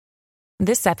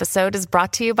This episode is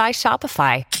brought to you by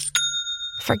Shopify.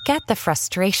 Forget the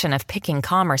frustration of picking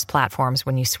commerce platforms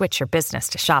when you switch your business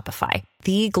to Shopify,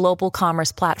 the global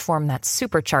commerce platform that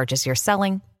supercharges your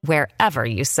selling wherever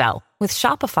you sell. With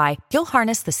Shopify, you'll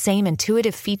harness the same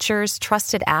intuitive features,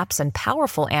 trusted apps, and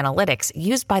powerful analytics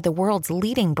used by the world's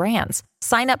leading brands.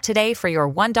 Sign up today for your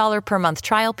 $1 per month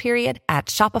trial period at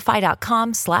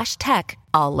shopify.com/tech,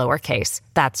 all lowercase.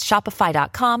 That's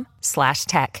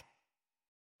shopify.com/tech.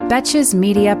 Betches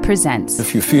Media presents.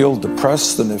 If you feel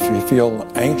depressed and if you feel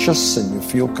anxious and you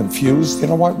feel confused, you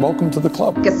know what? Welcome to the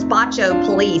club. Gazpacho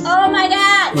police. Oh my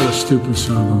God! What a stupid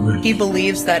son of a bitch. He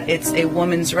believes that it's a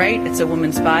woman's right, it's a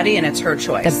woman's body, and it's her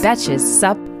choice. The Betches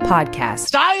Sup Podcast.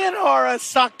 Sayonara,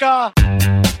 sucker!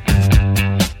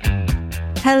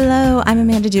 Hello, I'm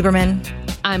Amanda Duberman.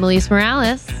 I'm Elise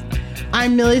Morales.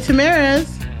 I'm Millie Tamarez.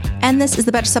 And this is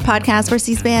the Betches Sup Podcast, where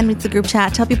C-SPAN meets the group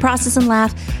chat to help you process and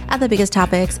laugh at the biggest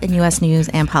topics in U.S. news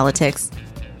and politics,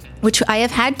 which I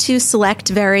have had to select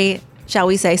very, shall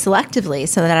we say, selectively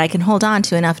so that I can hold on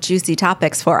to enough juicy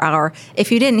topics for our,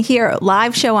 if you didn't hear,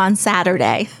 live show on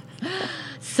Saturday.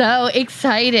 So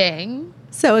exciting.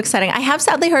 So exciting. I have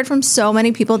sadly heard from so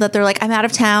many people that they're like, I'm out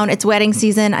of town. It's wedding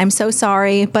season. I'm so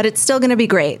sorry, but it's still going to be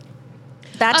great.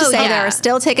 That to say, there are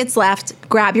still tickets left.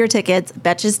 Grab your tickets,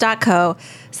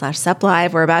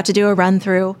 betches.co/suplive. We're about to do a run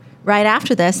through right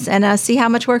after this and see how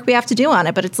much work we have to do on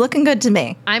it, but it's looking good to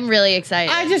me. I'm really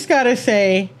excited. I just got to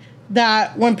say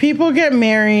that when people get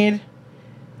married,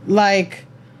 like,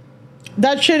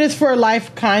 that shit is for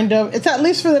life, kind of. It's at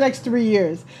least for the next 3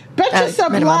 years. Betches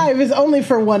Sup Live is only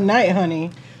for one night, honey.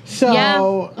 So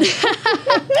yeah.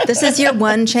 This is your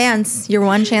one chance. Your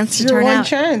one chance to turn out. Your one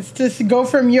chance to go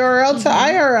from URL to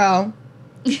IRL.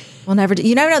 We'll never do.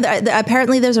 You never know.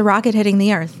 Apparently, there's a rocket hitting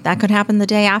the Earth. That could happen the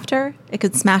day after. It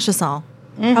could smash us all.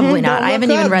 Probably not. I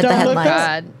haven't even read the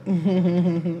headlines.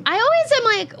 I always am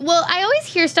like, I always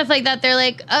hear stuff like that. They're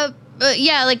like,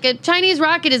 yeah, like a Chinese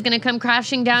rocket is going to come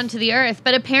crashing down to the Earth.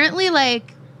 But apparently,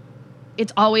 like,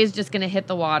 it's always just going to hit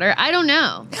the water. I don't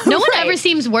know. No one ever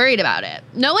seems worried about it.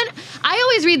 No one. I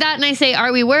always read that and I say,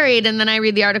 are we worried? And then I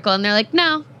read the article and they're like,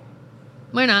 no,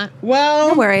 we're not. Well,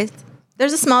 no worries.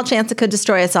 There's a small chance it could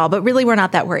destroy us all, but really we're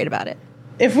not that worried about it.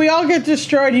 If we all get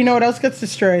destroyed, you know what else gets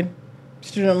destroyed?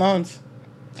 Student loans.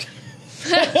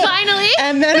 Finally.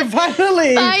 And then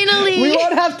finally, we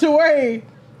won't have to worry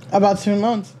about student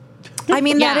loans. I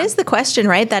mean, that is the question,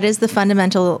 right? That is the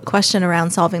fundamental question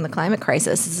around solving the climate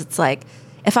crisis. Is it's like,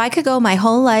 if I could go my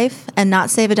whole life and not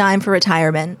save a dime for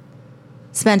retirement,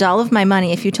 spend all of my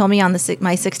money, if you told me on my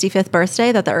 65th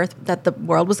birthday that the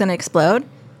world was going to explode.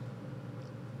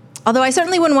 Although I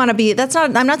certainly wouldn't want to be,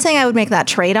 I'm not saying I would make that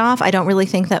trade-off. I don't really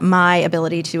think that my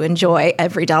ability to enjoy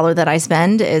every dollar that I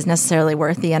spend is necessarily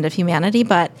worth the end of humanity,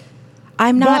 but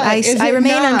I'm not. I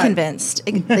remain unconvinced.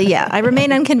 Yeah, I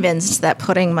remain unconvinced that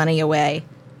putting money away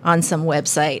on some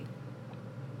website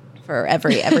for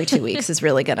every 2 weeks is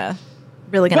really gonna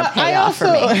pay off for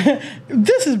me.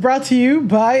 This is brought to you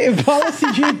by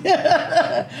Policy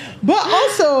Genius. But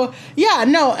also,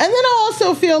 and then I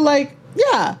also feel like,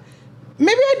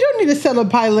 maybe I do need to sell a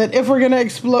pilot if we're gonna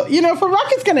explode. You know, if a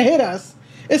rocket's gonna hit us,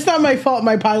 it's not my fault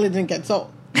my pilot didn't get sold.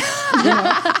 You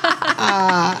know?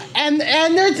 And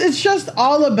it's just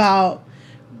all about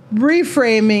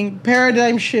reframing,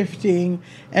 paradigm shifting,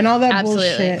 and all that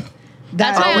bullshit.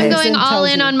 That's why I'm going all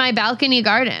in on my balcony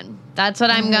garden. That's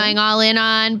what I'm going all in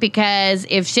on, because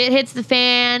if shit hits the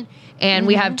fan and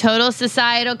we have total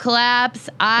societal collapse,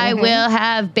 I will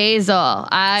have basil.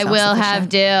 I will have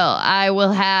dill. I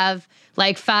will have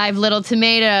like 5 little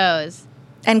tomatoes.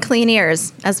 And clean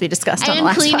ears, as we discussed on the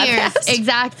last podcast. And clean ears,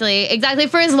 exactly.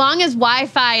 For as long as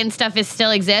Wi-Fi and stuff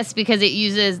still exists, because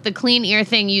the clean ear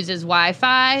thing uses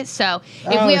Wi-Fi. So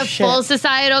if we have full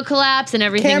societal collapse and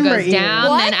everything goes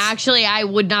down, then actually I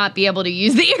would not be able to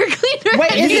use the ear cleaner.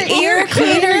 Wait, is it ear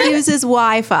cleaner uses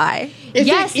Wi-Fi? Is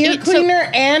it ear cleaner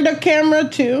and a camera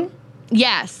too?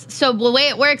 Yes. So the way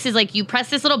it works is like you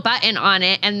press this little button on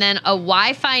it, and then a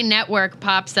Wi-Fi network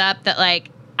pops up that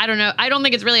like, I don't know. I don't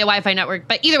think it's really a Wi-Fi network,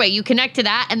 but either way, you connect to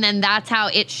that, and then that's how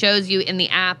it shows you in the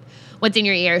app what's in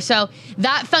your ear. So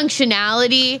that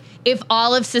functionality, if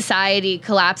all of society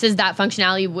collapses, that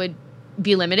functionality would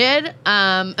be limited.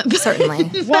 Certainly.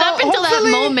 But up until that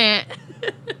moment.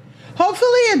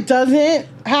 Hopefully it doesn't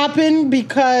happen,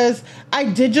 because I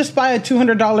did just buy a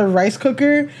 $200 rice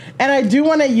cooker, and I do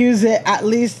want to use it at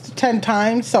least 10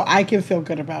 times so I can feel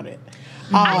good about it.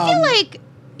 I feel like,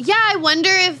 I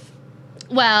wonder if,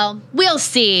 well, we'll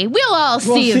see. We'll all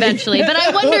see eventually. But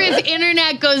I wonder if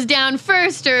internet goes down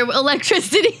first or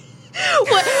electricity.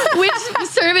 Which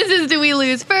services do we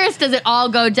lose first? Does it all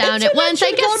go down at once?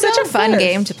 I guess Such a fun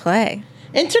game to play.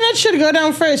 Internet should go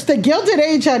down first. The Gilded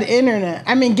Age had internet.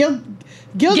 I mean,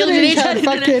 Gilded Age had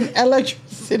fucking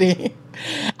electricity.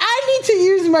 I need to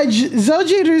use my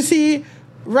Zoji Rusi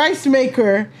rice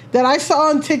maker that I saw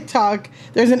on TikTok.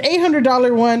 There's an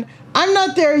 $800 one. I'm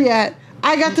not there yet.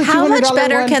 I got the $200 one. How much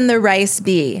better can the rice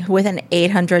be with an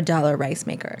 $800 rice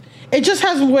maker? It just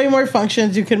has way more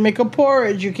functions. You can make a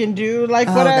porridge. You can do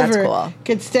whatever. That's cool. It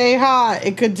could stay hot.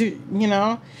 It could do,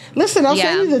 Listen, I'll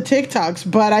send you the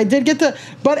TikToks, but I did get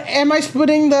but am I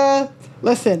splitting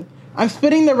I'm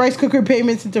splitting the rice cooker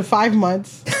payments into 5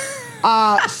 months.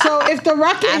 So if the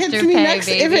rocket hits me next,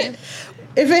 baby.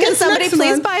 If it Can hits somebody next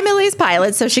please month, buy Millie's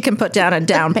Pilot so she can put down a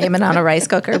down payment on a rice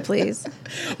cooker, please?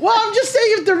 well, I'm just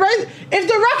saying if the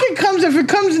rocket comes, if it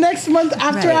comes next month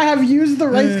after Right. I have used the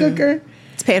rice cooker,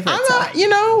 It's paid for itself.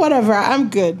 whatever. I'm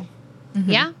good.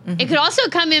 Yeah. It could also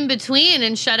come in between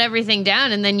and shut everything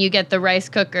down, and then you get the rice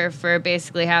cooker for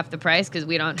basically half the price because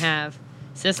we don't have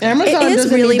systems. Amazon It is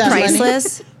doesn't really need that money.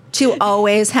 priceless to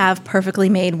always have perfectly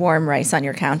made warm rice on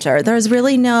your counter. There's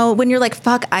really when you're like,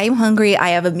 fuck, I'm hungry. I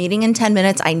have a meeting in 10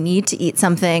 minutes. I need to eat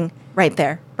something right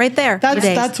there.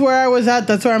 That's where I was at.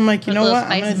 That's where I'm like, you Put know little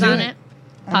what? I'm spices gonna on do it.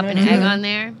 Pop an egg on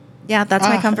there. Yeah, that's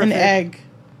my comfort an food. egg.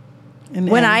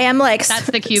 When I am like That's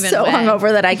the Cuban so way.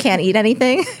 hungover that I can't eat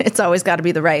anything, it's always got to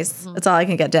be the rice. That's all I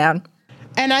can get down.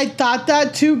 And I thought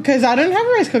that too because I didn't have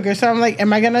a rice cooker, so I'm like,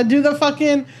 am I gonna do the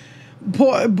fucking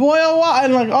boil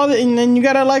water and and then you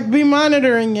gotta be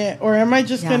monitoring it, or am I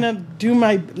just gonna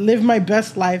live my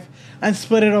best life and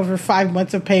split it over 5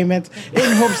 months of payments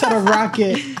in hopes that a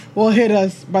rocket will hit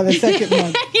us by the second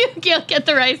month? You'll get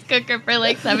the rice cooker for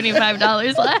like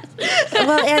 $75 less.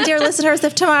 Well, and dear listeners,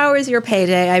 if tomorrow is your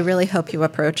payday, I really hope you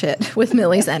approach it with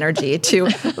Millie's energy to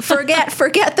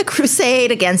forget the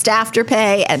crusade against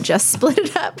Afterpay and just split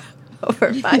it up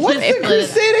over 5 What's the payments.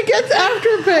 crusade against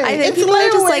Afterpay? I think people are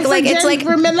just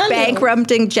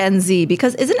bankrupting Gen Z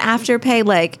because isn't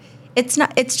Afterpay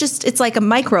it's like a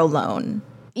micro loan.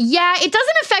 Yeah, it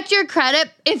doesn't affect your credit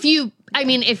if you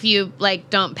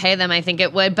don't pay them, I think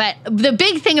it would. But the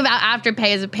big thing about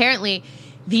Afterpay is apparently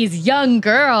these young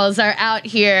girls are out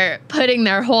here putting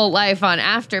their whole life on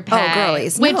Afterpay. Oh,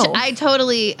 girlies, which no. I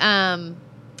totally, I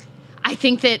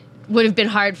think that would have been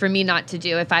hard for me not to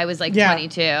do if I was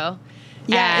 22.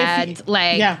 Yeah, and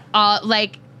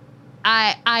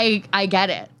I get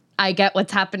it. I get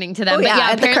what's happening to them. Oh, but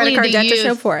yeah, and the credit card debt to youth,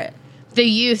 show for it. the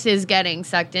youth is getting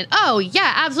sucked in. Oh,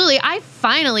 yeah, absolutely. I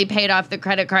finally paid off the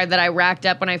credit card that I racked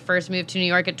up when I first moved to New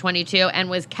York at 22 and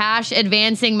was cash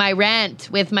advancing my rent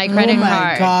with my credit card. Oh,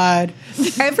 my God.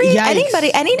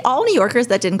 All New Yorkers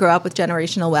that didn't grow up with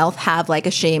generational wealth have like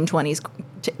a shame 20s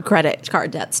credit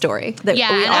card debt story. That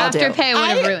Yeah, we and all Afterpay do. would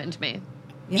have ruined me.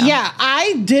 Yeah,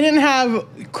 I didn't have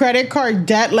credit card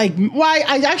debt.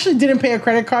 I actually didn't pay a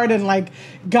credit card and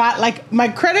got my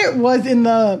credit was in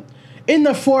the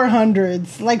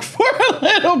 400s, for a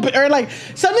little bit, or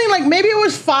something maybe it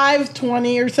was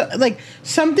 520 or something,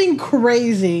 something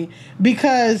crazy,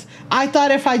 because I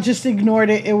thought if I just ignored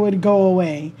it, it would go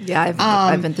away. Yeah,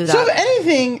 I've been through that. So if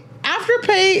anything,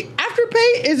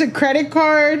 Afterpay is a credit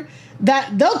card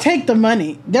that they'll take the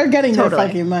money. They're getting their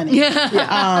fucking money.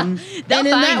 Yeah. And in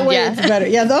that way, it's better.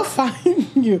 Yeah, they'll find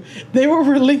you. They will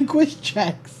relinquish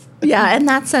checks. Yeah, in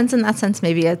that sense,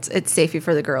 maybe it's safer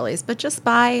for the girlies. But just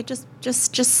save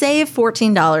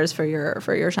 $14 for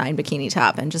your Shine bikini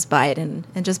top and just buy it in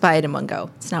one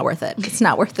go. It's not worth it. It's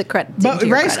not worth the credit. But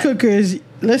rice cookers,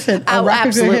 listen.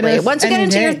 Absolutely. Once you get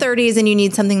into your 30s and you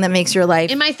need something that makes your life.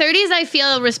 In my 30s, I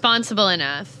feel responsible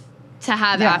enough to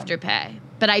have Afterpay.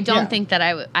 But I don't think that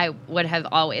I would have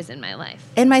always in my life.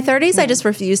 In my 30s, I just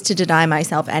refuse to deny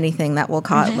myself anything that will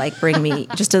bring me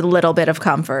just a little bit of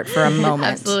comfort for a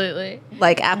moment. Absolutely.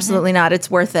 Absolutely not. It's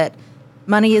worth it.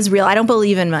 Money is real. I don't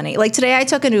believe in money. Today I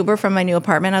took an Uber from my new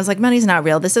apartment. I was like, money's not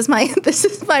real. This is my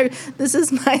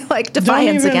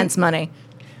defiance against money.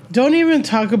 Don't even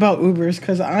talk about Ubers,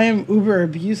 because I am Uber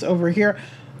abuse over here.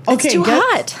 Okay, it's too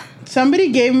hot.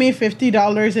 Somebody gave me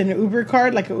 $50 in an Uber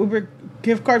card, an Uber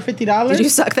gift card, $50. Did you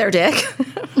suck their dick?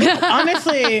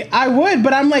 Honestly, I would,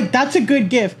 but I'm like, that's a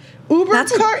good gift.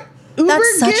 That's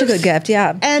such a good gift,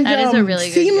 yeah. And that is a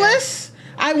really good Seamless.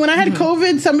 When I had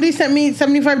COVID, somebody sent me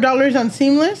 $75 on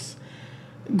Seamless.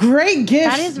 Great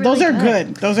gifts. That is really Those are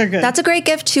good. Those are good. That's a great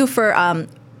gift too for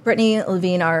Brittany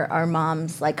Levine, our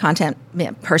mom's like content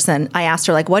person, I asked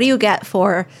her, like, what do you get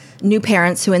for new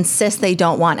parents who insist they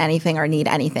don't want anything or need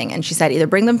anything? And she said, either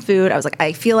bring them food. I was like,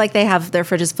 I feel like they have their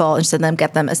fridges full. And she said,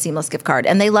 get them a Seamless gift card.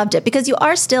 And they loved it because you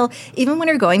are still, even when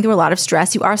you're going through a lot of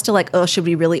stress, you are still like, oh, should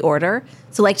we really order?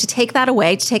 So like to take that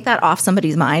away, to take that off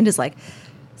somebody's mind is like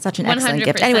such an excellent 100%.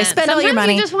 gift. Anyway, spend Sometimes all your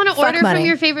money. You just want to order money. from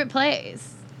your favorite place.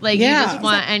 Like you just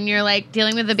want, and you're like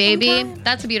dealing with a baby.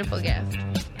 That's a beautiful gift.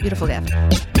 Beautiful gift.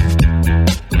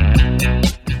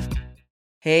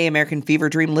 Hey, American Fever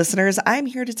Dream listeners, I'm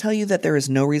here to tell you that there is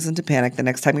no reason to panic the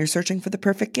next time you're searching for the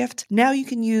perfect gift. Now you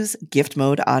can use Gift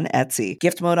Mode on Etsy.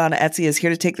 Gift Mode on Etsy is here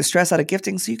to take the stress out of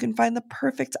gifting so you can find the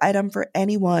perfect item for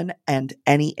anyone and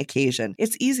any occasion.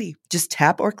 It's easy. Just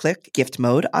tap or click Gift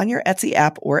Mode on your Etsy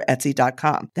app or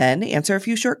Etsy.com. Then answer a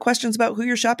few short questions about who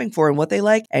you're shopping for and what they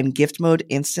like, and Gift Mode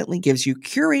instantly gives you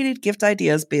curated gift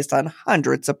ideas based on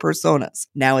hundreds of personas.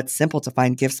 Now it's simple to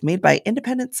find gifts made by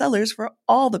independent sellers for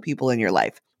all the people in your life.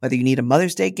 Whether you need a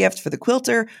Mother's Day gift for the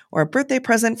quilter or a birthday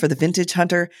present for the vintage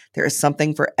hunter, there is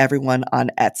something for everyone on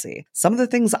Etsy. Some of the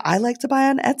things I like to buy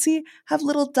on Etsy have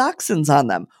little dachshunds on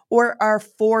them or are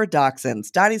for dachshunds.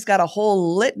 Dottie's got a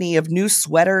whole litany of new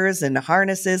sweaters and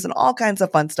harnesses and all kinds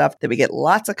of fun stuff that we get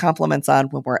lots of compliments on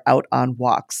when we're out on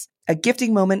walks. A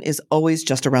gifting moment is always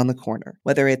just around the corner,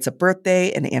 whether it's a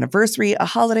birthday, an anniversary, a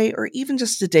holiday, or even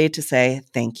just a day to say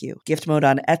thank you. Gift Mode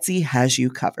on Etsy has you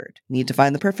covered. Need to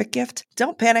find the perfect gift?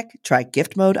 Don't panic. Try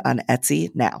Gift Mode on Etsy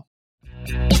now.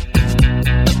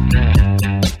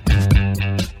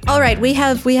 All right, we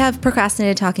have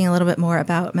procrastinated talking a little bit more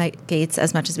about Matt Gaetz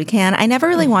as much as we can. I never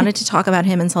really wanted to talk about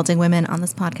him insulting women on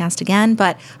this podcast again,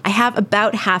 but I have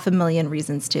about 500,000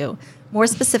 reasons to. More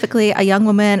specifically, a young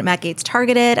woman Matt Gaetz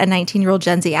targeted, a 19-year-old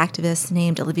Gen Z activist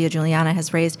named Olivia Juliana,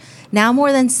 has raised now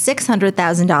more than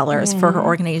 $600,000 for her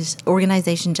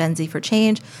organization Gen Z for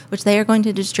Change, which they are going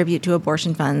to distribute to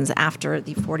abortion funds after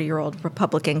the 40-year-old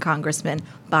Republican congressman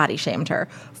body shamed her.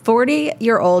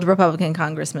 40-year-old Republican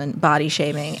congressman body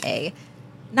shaming a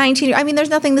 19-year-old. I mean, there's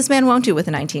nothing this man won't do with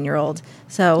a 19-year-old.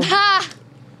 So, Ha!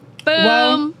 Boom.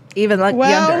 Well, even like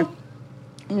younger.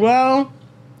 Well.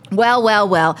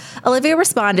 Olivia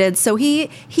responded. So he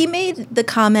made the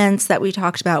comments that we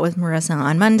talked about with Marissa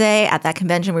on Monday at that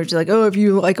convention where she's like, oh, if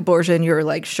you like abortion, you're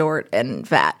like short and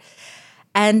fat.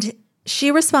 And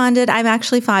she responded, I'm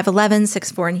actually 5'11",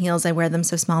 6'4" in heels. I wear them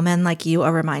so small men like you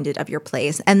are reminded of your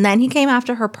place. And then he came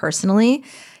after her personally.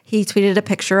 He tweeted a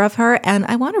picture of her. And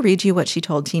I want to read you what she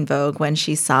told Teen Vogue when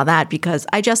she saw that because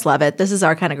I just love it. This is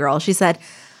our kind of girl. She said,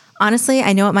 honestly,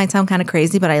 I know it might sound kind of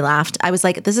crazy, but I laughed. I was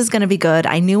like, this is going to be good.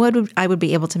 I knew I would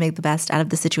be able to make the best out of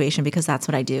the situation because that's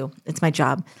what I do. It's my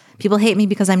job. People hate me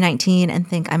because I'm 19 and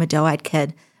think I'm a doe-eyed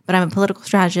kid, but I'm a political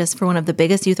strategist for one of the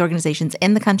biggest youth organizations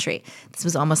in the country. This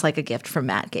was almost like a gift from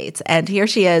Matt Gaetz. And here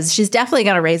she is. She's definitely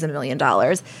going to raise $1 million.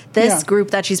 This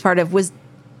group that she's part of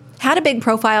had a big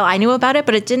profile. I knew about it,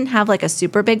 but it didn't have like a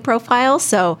super big profile.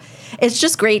 So it's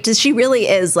just great. She really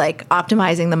is like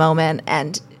optimizing the moment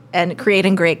and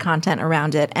creating great content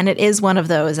around it. And it is one of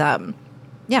those,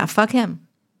 fuck him.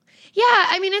 Yeah,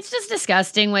 I mean, it's just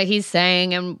disgusting what he's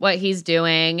saying and what he's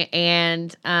doing.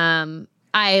 And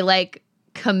I like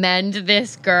commend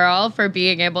this girl for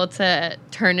being able to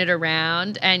turn it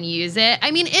around and use it. I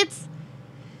mean,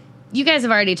 you guys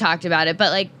have already talked about it,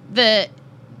 but like the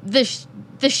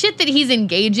shit that he's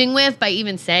engaging with by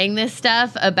even saying this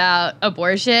stuff about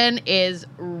abortion is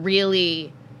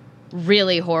really,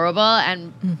 really horrible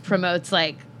and promotes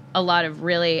like a lot of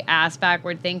really ass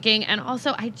backward thinking. And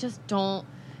also I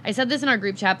said this in our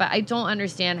group chat, but I don't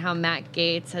understand how Matt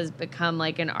Gaetz has become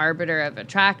like an arbiter of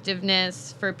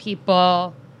attractiveness for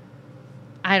people.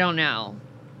 I don't know.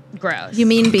 Gross. You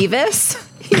mean Beavis?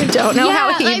 You don't know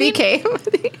how he became?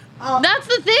 That's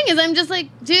the thing is I'm just like,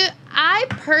 dude, I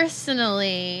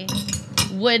personally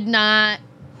would not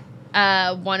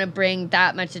want to bring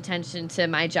that much attention to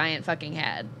my giant fucking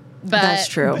head. But that's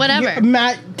true. Whatever.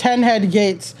 Matt 10-head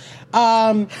Gaetz.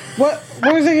 What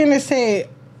was I going to say?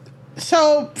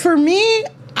 So for me,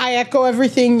 I echo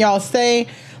everything y'all say.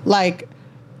 Like,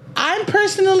 I'm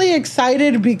personally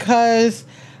excited because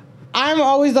I'm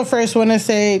always the first one to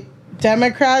say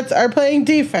Democrats are playing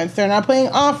defense. They're not playing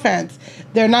offense.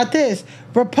 They're not this.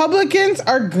 Republicans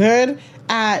are good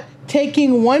at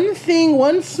taking one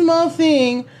small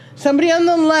thing, somebody on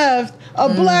the left, a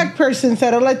black person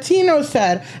said, a Latino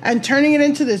said, and turning it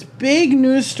into this big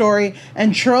news story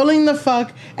and trolling the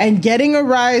fuck and getting a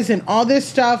rise and all this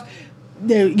stuff.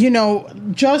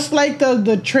 Just like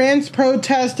the trans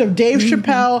protest of Dave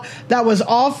Chappelle, that was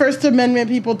all First Amendment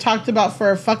people talked about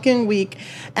for a fucking week.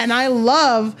 And I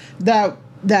love that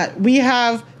that we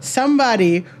have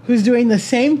somebody who's doing the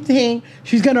same thing.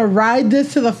 She's gonna ride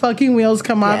this till the fucking wheels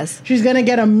come up. Yes. She's gonna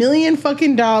get $1 million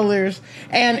fucking dollars,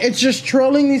 and it's just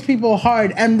trolling these people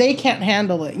hard, and they can't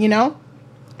handle it, you know?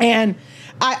 And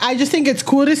I just think it's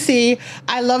cool to see.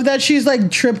 I love that she's like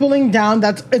tripling down.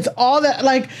 It's all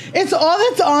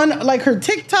that's on like her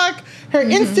TikTok, her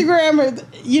Instagram, or,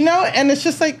 you know, and it's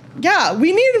just like, yeah,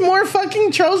 we need more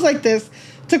fucking trolls like this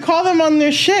to call them on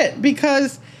their shit,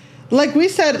 because like we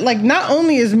said, like, not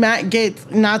only is Matt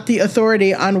Gaetz not the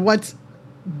authority on what's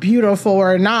beautiful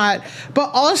or not,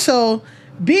 but also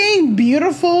being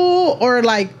beautiful or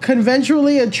like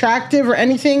conventionally attractive or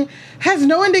anything has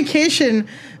no indication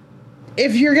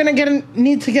if you're gonna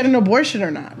need to get an abortion or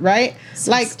not, right?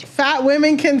 So like, fat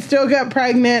women can still get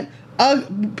pregnant.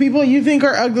 People you think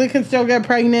are ugly can still get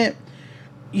pregnant.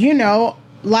 You know,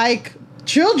 like,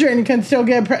 children can still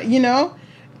get pregnant, you know?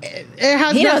 It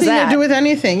has nothing to do with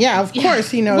anything. Yeah, of course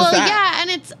he knows that. Well, yeah,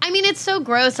 and it's so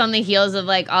gross on the heels of,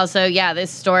 like, also, yeah, this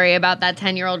story about that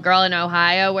 10-year-old girl in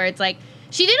Ohio where it's like,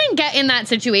 she didn't get in that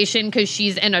situation because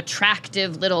she's an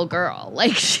attractive little girl.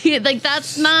 Like,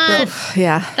 that's not...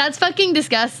 Yeah. That's fucking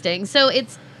disgusting. So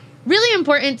it's really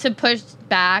important to push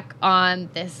back on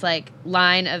this, like,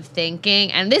 line of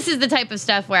thinking. And this is the type of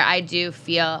stuff where I do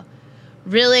feel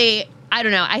really... I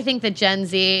don't know. I think that Gen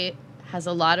Z has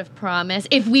a lot of promise.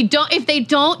 If they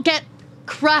don't get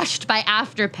crushed by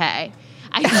Afterpay,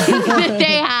 I think that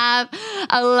they have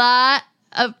a lot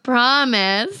of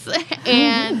promise,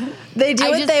 and they do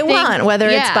what they want, whether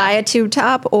it's buy a tube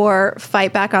top or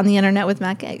fight back on the internet with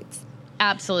Matt Gaetz.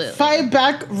 Absolutely. Fight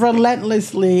back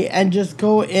relentlessly and just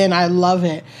go in. I love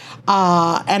it.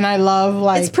 And I love,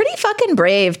 like... It's pretty fucking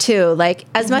brave, too. Like,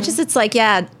 as much as it's like,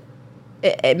 yeah,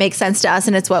 it makes sense to us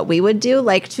and it's what we would do,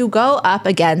 like, to go up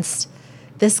against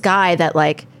this guy that,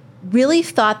 like, really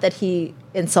thought that he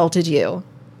insulted you.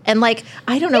 And, like,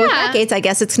 I don't know, with Matt Gaetz, I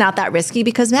guess it's not that risky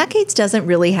because Matt Gaetz doesn't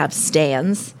really have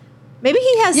stands. Maybe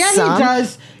he has some. Yeah, he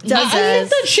does.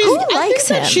 I think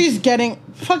that she's getting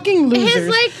fucking losers. His,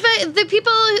 like, the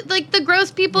people, like, the gross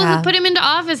people who put him into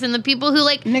office and the people who,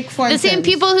 like, Nick Fuentes. The same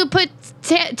people who put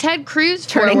Ted Cruz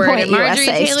Turning forward Point and Marjorie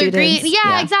USA Taylor students. Greene.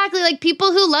 Yeah, exactly. Like,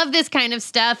 people who love this kind of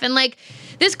stuff. And, like,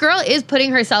 this girl is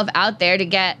putting herself out there to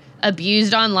get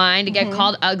abused online, to get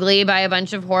called ugly by a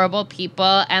bunch of horrible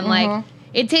people. And, like,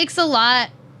 it takes a lot.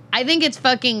 I think it's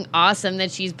fucking awesome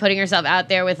that she's putting herself out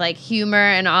there with, like, humor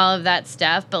and all of that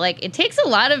stuff. But, like, it takes a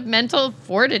lot of mental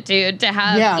fortitude to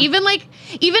have, even if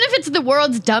it's the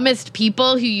world's dumbest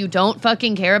people who you don't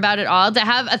fucking care about at all, to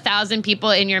have 1,000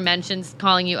 people in your mentions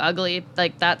calling you ugly,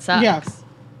 like, that sucks. Yeah.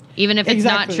 Even if it's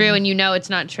not true and you know it's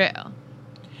not true.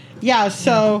 Yeah,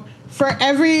 so for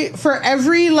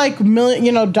every like million,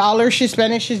 you know, dollar she's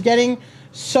spending, she's getting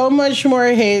so much more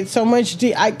hate, so much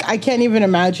I can't even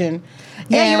imagine.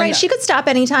 Yeah, you're right. She could stop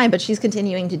any time, but she's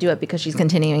continuing to do it because she's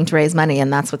continuing to raise money,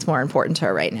 and that's what's more important to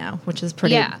her right now, which is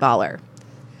pretty baller.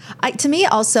 To me,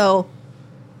 also,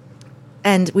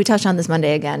 and we touched on this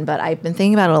Monday again, but I've been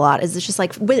thinking about it a lot, is it's just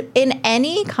like, in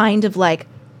any kind of, like,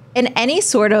 in any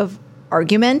sort of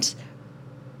argument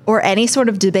or any sort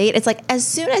of debate, it's like, as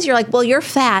soon as you're like, well, you're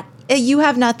fat, you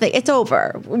have nothing, it's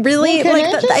over. Really?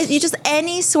 Well, like, you just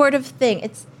any sort of thing.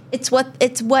 It's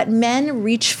what men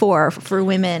reach for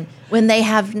women when they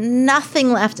have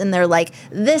nothing left and they're like,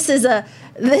 this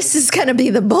is gonna be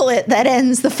the bullet that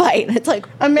ends the fight. It's like,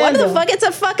 Amanda, what the fuck? It's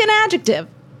a fucking adjective.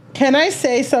 Can I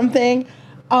say something?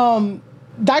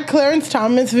 That Clarence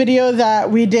Thomas video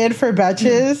that we did for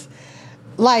Betches,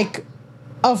 like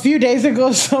a few days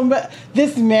ago,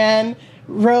 this man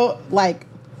wrote like,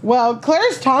 well,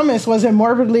 Clarence Thomas wasn't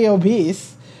morbidly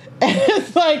obese. And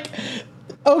it's like,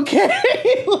 okay,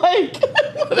 like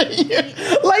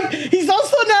he's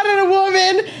also not a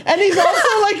woman, and he's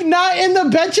also like not in the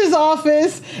Betches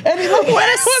office, and he's like, what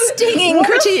a stinging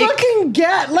critique! What a fucking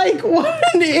get!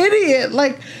 What an idiot!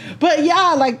 But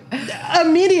yeah,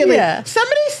 immediately,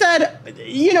 somebody said,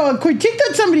 you know, a critique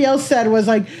that somebody else said was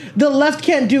like, the left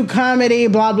can't do comedy,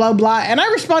 blah blah blah, and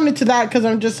I responded to that because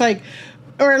I'm just like,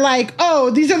 or like, oh,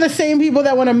 these are the same people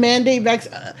that want to mandate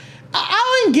vaccines.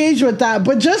 I'll engage with that,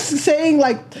 but just saying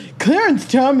like Clarence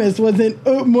Thomas wasn't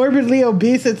morbidly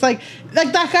obese, it's like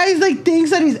that guy's like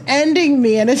thinks that he's ending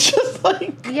me, and it's just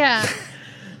like, yeah.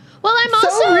 Well, I'm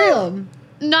also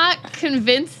not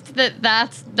convinced that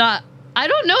that's not. I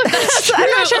don't know if that's true. I'm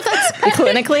not sure if that's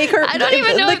clinically correct. I don't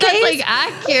even know if that's like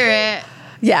accurate.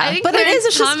 Yeah, I think but Clarence it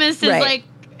is Thomas is like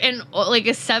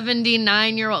a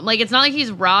 79-year-old. Like, it's not like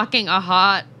he's rocking a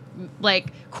hot,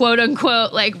 like, quote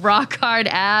unquote, like, rock hard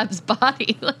abs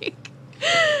body. Like,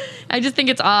 I just think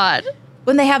it's odd.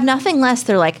 when they have nothing less,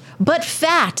 they're like, but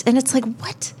fat. And it's like,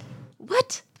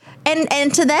 what?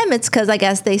 And to them, it's because I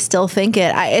guess they still think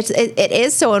it. It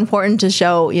is so important to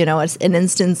show, it's an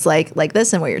instance like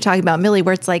this and what you're talking about, Millie,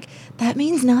 where it's like, that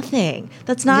means nothing.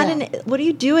 That's not what are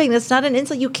you doing? That's not an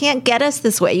insult. You can't get us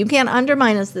this way. You can't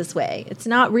undermine us this way. It's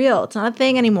not real. It's not a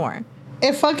thing anymore.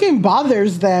 It fucking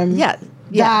bothers them. Yeah.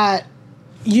 That,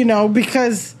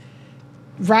 because,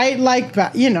 right, like,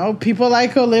 people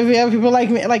like Olivia, people like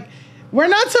me, like, we're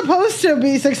not supposed to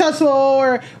be successful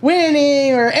or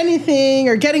winning or anything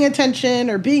or getting attention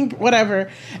or being whatever.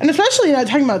 And especially not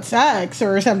talking about sex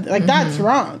or something. Like, that's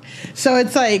wrong. So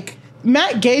it's like,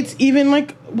 Matt Gaetz, even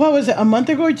like, what was it, a month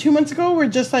ago or 2 months ago? We're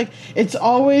just like, it's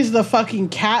always the fucking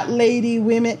cat lady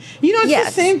women. It's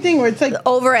the same thing where it's like...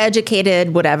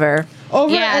 Overeducated, whatever.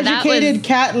 Overeducated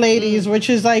cat ladies, which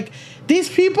is like, these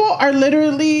people are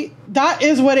literally... That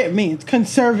is what it means,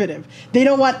 conservative. They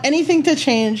don't want anything to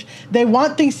change. They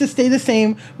want things to stay the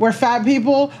same, where fat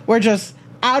people were just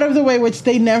out of the way, which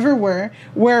they never were,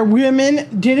 where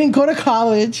women didn't go to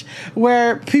college,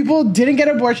 where people didn't get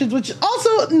abortions, which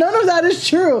also none of that is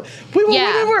true.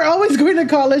 Women were always going to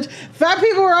college. Fat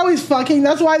people were always fucking.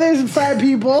 That's why there's fat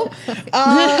people.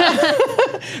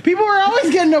 People were always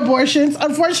getting abortions.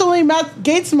 Unfortunately, Matt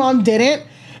Gaetz' mom didn't.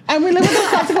 And we live with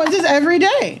those consequences every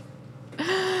day.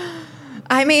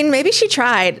 I mean, maybe she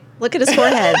tried. Look at his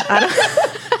forehead.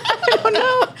 I don't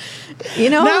know.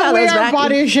 Now we are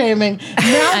body shaming.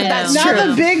 Now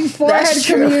the big forehead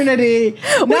community.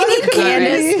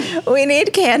 We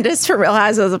need Candace from Real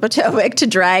Housewives of Potomac to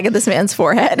drag this man's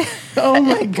forehead. Oh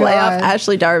my God. Play off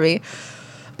Ashley Darby.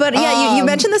 But yeah, you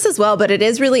mentioned this as well, but it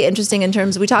is really interesting in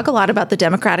terms, we talk a lot about the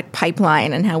Democratic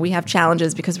pipeline and how we have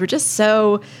challenges because we're just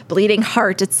so bleeding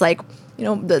heart. It's like,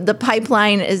 the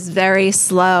pipeline is very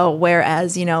slow,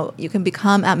 whereas, you can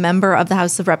become a member of the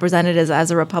House of Representatives as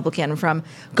a Republican from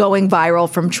going viral,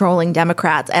 from trolling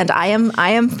Democrats. And I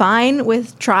am fine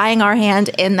with trying our hand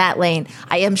in that lane.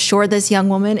 I am sure this young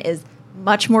woman is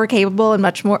much more capable and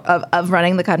much more of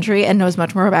running the country and knows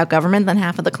much more about government than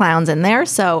half of the clowns in there.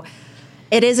 So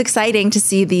it is exciting to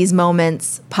see these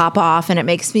moments pop off, and it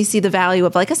makes me see the value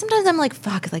of, like, sometimes I'm like,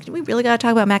 fuck, like, do we really got to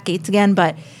talk about Matt Gaetz again?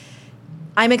 But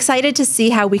I'm excited to see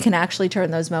how we can actually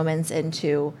turn those moments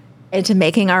into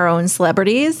making our own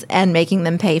celebrities and making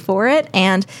them pay for it.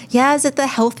 And yeah, is it the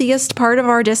healthiest part of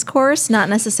our discourse? Not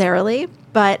necessarily,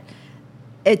 but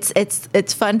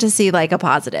it's fun to see like a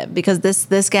positive, because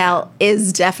this gal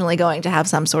is definitely going to have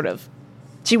some sort of,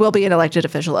 she will be an elected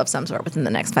official of some sort within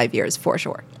the next 5 years for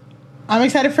sure. I'm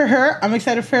excited for her. I'm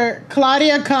excited for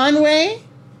Claudia Conway.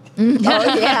 Oh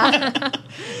yeah.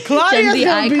 Claudia's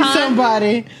gonna be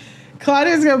somebody.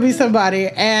 Claudia's going to be somebody.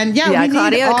 And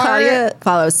Claudia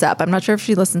follows Sup. I'm not sure if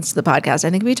she listens to the podcast. I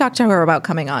think we talked to her about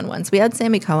coming on once. We had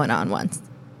Sammy Cohen on once.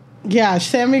 Yeah,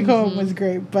 Sammy Cohen was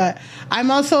great. But I'm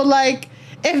also like,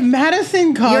 if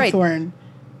Madison Cawthorn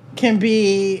can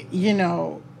be,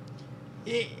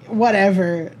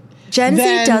 whatever. Gen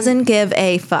Z doesn't give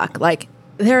a fuck. Like,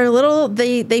 they're a little,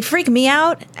 they freak me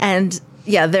out. And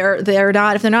yeah, they're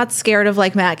not, if they're not scared of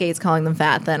like Matt Gaetz calling them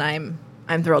fat, then I'm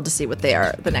thrilled to see what they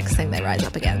are, the next thing they rise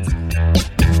up against.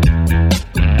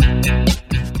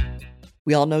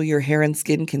 We all know your hair and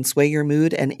skin can sway your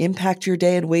mood and impact your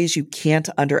day in ways you can't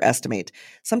underestimate.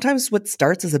 Sometimes what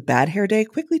starts as a bad hair day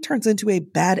quickly turns into a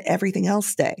bad everything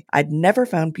else day. I'd never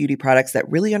found beauty products that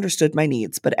really understood my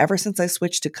needs, but ever since I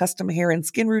switched to custom hair and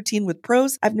skin routine with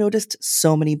Prose, I've noticed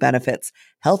so many benefits.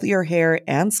 Healthier hair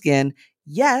and skin,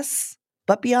 yes,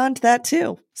 but beyond that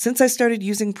too. Since I started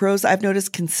using Prose, I've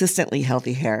noticed consistently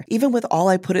healthy hair. Even with all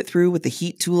I put it through with the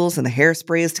heat tools and the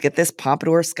hairsprays to get this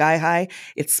pompadour sky high,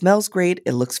 it smells great,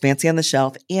 it looks fancy on the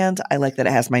shelf, and I like that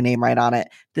it has my name right on it.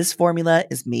 This formula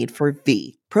is made for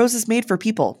V. Prose is made for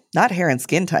people, not hair and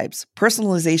skin types.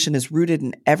 Personalization is rooted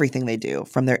in everything they do,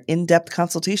 from their in-depth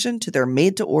consultation to their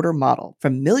made-to-order model.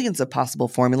 From millions of possible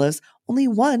formulas, only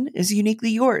one is uniquely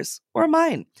yours or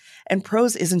mine. And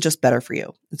Prose isn't just better for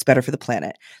you, it's better for the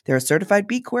planet. They're a certified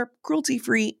B Corp,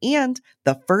 cruelty-free, and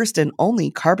the first and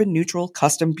only carbon-neutral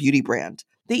custom beauty brand.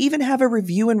 They even have a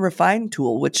review and refine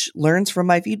tool, which learns from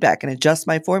my feedback and adjusts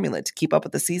my formula to keep up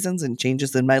with the seasons and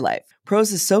changes in my life.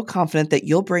 Prose is so confident that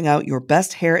you'll bring out your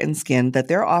best hair and skin that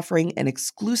they're offering an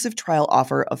exclusive trial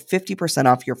offer of 50%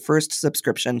 off your first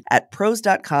subscription at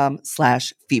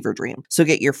prose.com/feverdream. So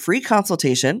get your free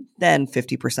consultation, then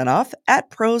 50% off at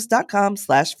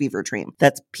prose.com/feverdream.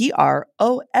 That's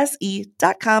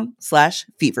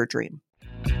PROSE.com/feverdream.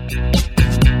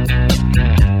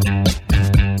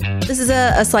 This is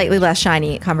a slightly less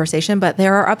shiny conversation, but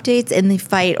there are updates in the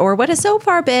fight, or what has so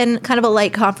far been kind of a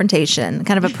light confrontation,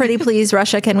 kind of a pretty please,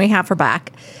 Russia, can we have her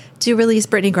back, to release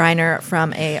Brittany Griner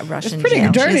from a Russian pretty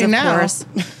jail. dirty now.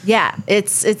 Yeah,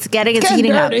 it's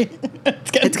heating dirty. up.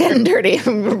 It's getting dirty.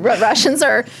 Russians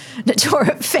are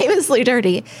famously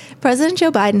dirty. President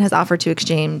Joe Biden has offered to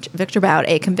exchange Victor Bout,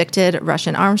 a convicted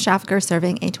Russian arms trafficker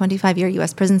serving a 25-year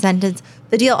U.S. prison sentence.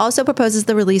 The deal also proposes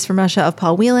the release from Russia of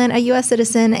Paul Whelan, a U.S.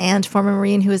 citizen and former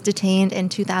Marine who was detained in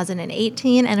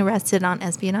 2018 and arrested on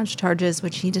espionage charges,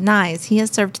 which he denies. He has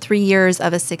served 3 years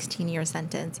of a 16-year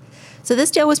sentence. So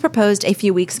this deal was proposed a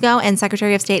few weeks ago, and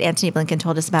Secretary of State Antony Blinken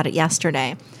told us about it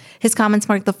yesterday. His comments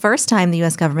mark the first time the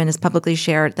U.S. government has publicly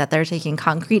shared that they're taking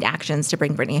concrete actions to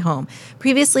bring Brittany home.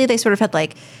 Previously, they sort of had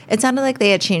it sounded like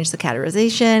they had changed the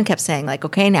categorization, kept saying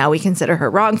okay, now we consider her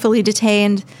wrongfully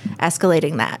detained,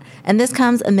 escalating that. And this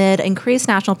comes amid increased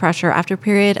national pressure after a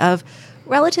period of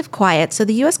relative quiet. So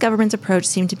the U.S. government's approach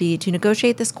seemed to be to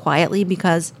negotiate this quietly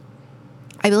because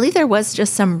I believe there was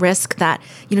just some risk that,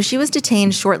 she was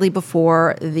detained shortly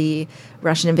before the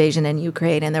Russian invasion in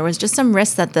Ukraine, and there was just some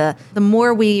risk that the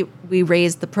more we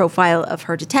raised the profile of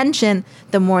her detention,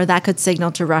 the more that could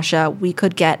signal to Russia we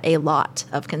could get a lot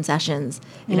of concessions,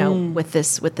 with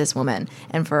this woman.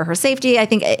 And for her safety, I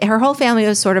think her whole family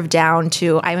was sort of down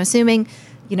to, I'm assuming,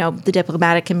 the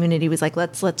diplomatic community was like,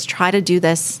 let's try to do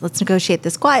this, let's negotiate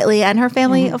this quietly, and her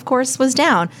family, of course, was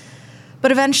down.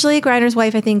 But eventually, Griner's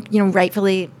wife, I think,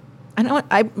 rightfully,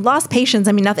 I lost patience.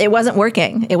 I mean, it wasn't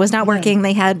working. It was not working.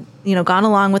 They had, gone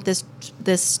along with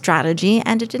this strategy,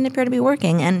 and it didn't appear to be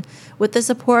working. And with the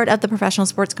support of the professional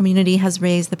sports community, has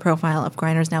raised the profile of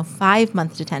Griner's now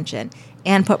 5-month detention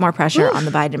and put more pressure on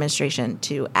the Biden administration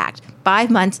to act.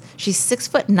 5 months. She's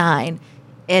 6'9"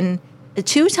 in a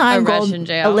 2-time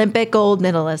Olympic gold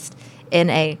medalist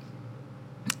in a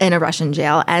Russian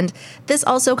jail, and this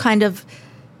also kind of.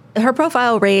 Her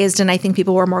profile raised, and I think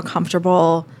people were more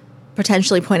comfortable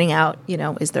potentially pointing out,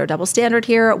 is there a double standard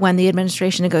here when the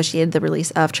administration negotiated the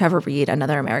release of Trevor Reed,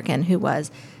 another American who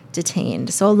was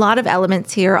detained. So a lot of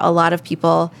elements here, a lot of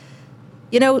people,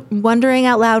 wondering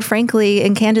out loud, frankly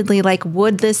and candidly,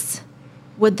 would this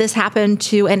happen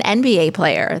to an NBA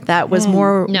player that was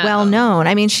more well known?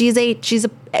 I mean, she's a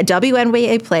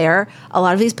WNBA player. A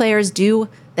lot of these players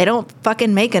they don't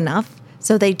fucking make enough.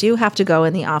 So they do have to go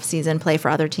in the offseason, play for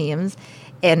other teams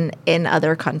in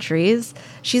other countries.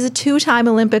 She's a 2-time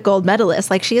Olympic gold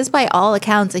medalist. She is, by all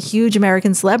accounts, a huge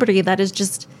American celebrity that is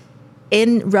just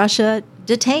in Russia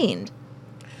detained.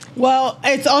 Well,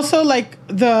 it's also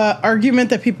the argument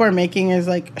that people are making is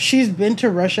she's been to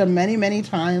Russia many, many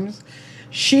times.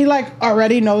 She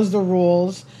already knows the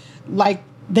rules.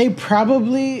 They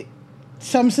probably,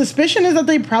 some suspicion is that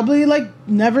they probably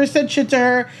never said shit to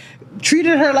her,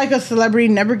 treated her like a celebrity,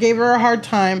 never gave her a hard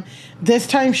time. This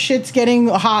time shit's getting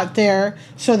hot there,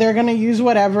 so they're going to use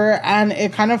whatever, and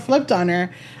it kind of flipped on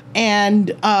her.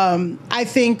 And I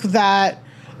think that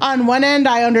on one end,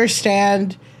 I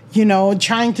understand,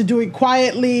 trying to do it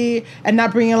quietly and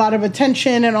not bring a lot of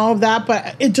attention and all of that,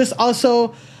 but it just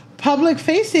also, public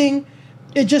facing,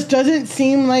 it just doesn't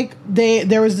seem like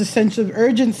there was the sense of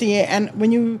urgency. And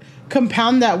when you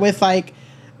compound that with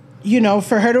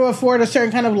for her to afford a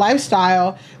certain kind of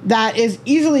lifestyle that is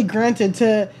easily granted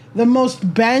to the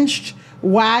most benched,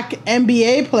 whack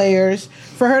NBA players,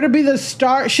 for her to be the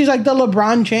star, she's like the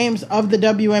LeBron James of the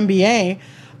WNBA.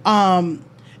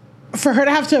 For her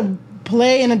to have to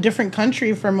play in a different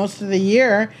country for most of the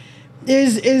year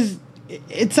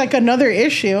it's another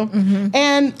issue. Mm-hmm.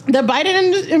 And the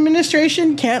Biden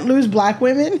administration can't lose black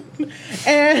women.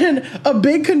 And a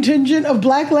big contingent of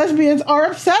black lesbians are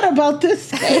upset about this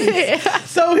case.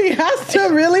 So he has to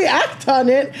really act on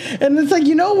it. And it's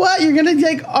you know what? You're going to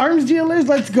take arms dealers?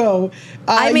 Let's go.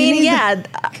 I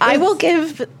will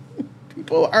give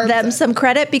them some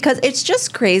credit because it's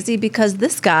just crazy because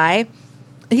this guy...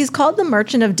 He's called the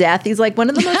Merchant of Death. He's one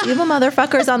of the most evil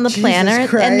motherfuckers on the planet.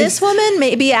 Christ. And this woman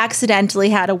maybe accidentally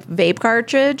had a vape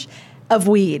cartridge of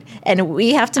weed. And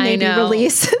we have to maybe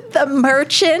release the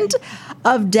Merchant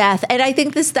of Death. And I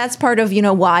think that's part of,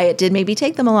 why it did maybe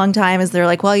take them a long time is they're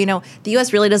the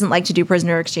U.S. really doesn't like to do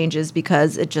prisoner exchanges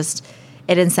because it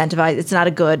incentivizes. It's not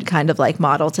a good kind of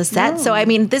model to set. No. So, I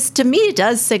mean, this to me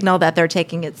does signal that they're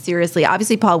taking it seriously.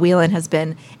 Obviously, Paul Whelan has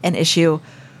been an issue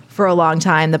for a long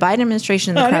time. The Biden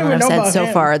administration and the Kremlin have said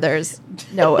so far there's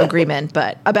no agreement,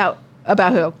 but about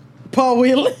who? Paul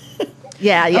Whelan.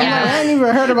 Yeah. I haven't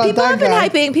even heard about people that have been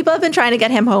hyping. People have been trying to get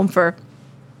him home for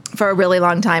a really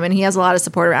long time, and he has a lot of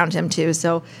support around him too.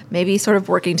 So maybe sort of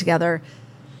working together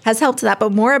has helped that.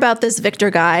 But more about this Victor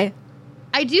guy.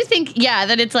 I do think,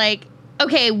 that it's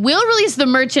okay, we'll release the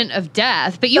Merchant of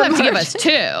Death, but you have to give us 2.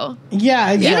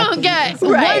 Yeah, exactly. You don't get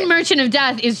one Merchant of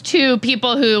Death is 2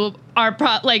 people who are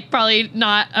probably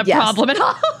not a problem at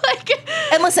all.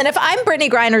 And listen, if I'm Brittany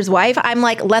Griner's wife, I'm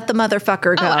like, let the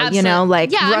motherfucker go. You know,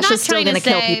 like Russia's still going to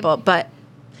kill people, but.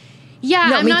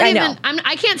 Yeah, no, I know.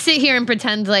 I can't sit here and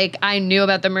pretend like I knew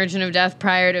about the Merchant of Death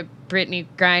prior to Brittany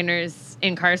Griner's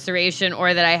incarceration,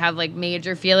 or that I have like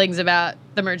major feelings about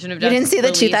the Merchant of Death. You didn't see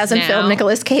the 2000 film,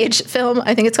 Nicolas Cage film?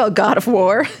 I think it's called God of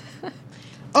War.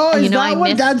 Oh, is that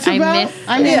what that's about?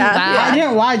 I mean, I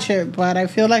didn't watch it, but I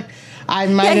feel like I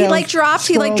might have. He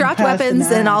dropped weapons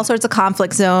in all sorts of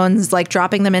conflict zones, like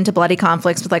dropping them into bloody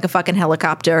conflicts with like a fucking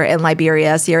helicopter in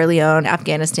Liberia, Sierra Leone,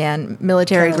 Afghanistan,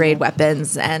 military grade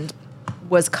weapons, and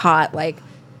was caught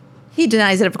he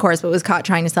denies it, of course, but was caught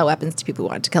trying to sell weapons to people who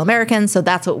wanted to kill Americans. So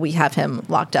that's what we have him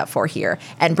locked up for here.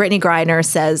 And Brittany Griner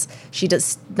says she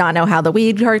does not know how the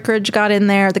weed cartridge got in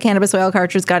there, the cannabis oil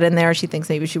cartridge got in there. She thinks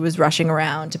maybe she was rushing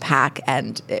around to pack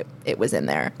and it was in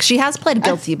there. She has pled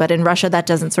guilty, but in Russia that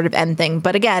doesn't sort of end thing.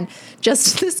 But again,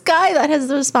 just this guy that is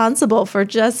responsible for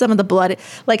just some of the blood,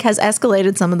 has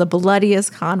escalated some of the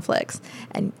bloodiest conflicts,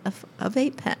 and a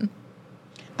vape pen.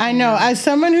 I know. As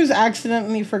someone who's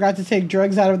accidentally forgot to take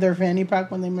drugs out of their fanny pack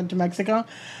when they went to Mexico,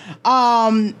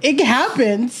 it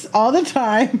happens all the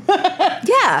time.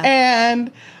 Yeah.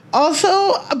 And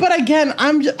also, but again,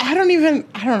 I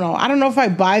don't know. I don't know if I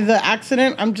buy the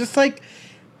accident. I'm just like,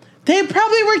 they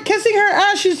probably were kissing her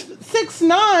ass. She's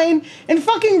 6'9" in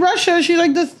fucking Russia. She's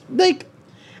like this,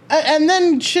 and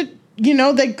then shit,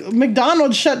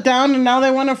 McDonald's shut down and now they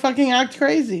want to fucking act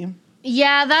crazy.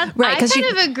 Yeah, I kind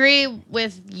of agree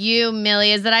with you,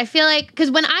 Millie, is that I feel like,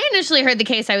 because when I initially heard the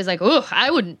case, I was like, oh,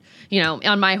 I wouldn't,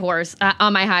 on my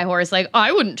high horse,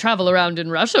 I wouldn't travel around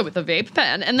in Russia with a vape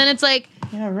pen. And then it's like,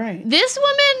 yeah, right. This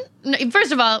woman,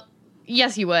 first of all,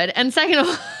 yes, you would. And second of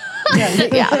all,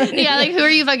 yeah, who are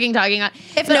you fucking talking about?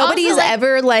 If nobody's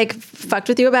ever fucked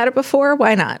with you about it before,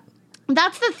 why not?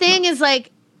 That's the thing is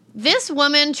this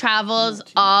woman travels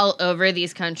all over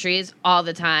these countries all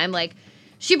the time.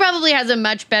 She probably has a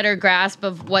much better grasp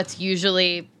of what's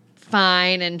usually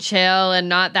fine and chill and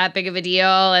not that big of a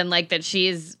deal. And that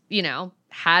she's,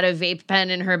 had a vape pen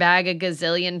in her bag a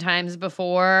gazillion times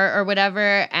before or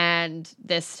whatever. And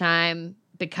this time,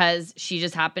 because she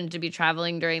just happened to be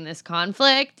traveling during this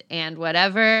conflict and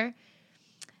whatever,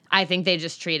 I think they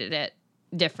just treated it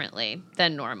differently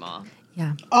than normal.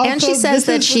 Yeah. Also, and she says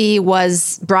that she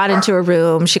was brought into a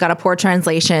room. She got a poor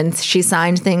translation. She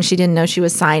signed things she didn't know she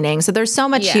was signing. So there's so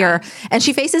much here. And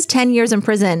she faces 10 years in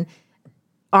prison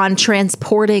on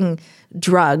transporting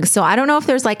drugs. So I don't know if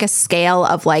there's a scale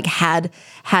of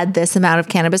had this amount of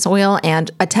cannabis oil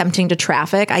and attempting to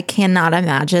traffic. I cannot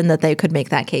imagine that they could make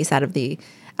that case out of the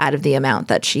amount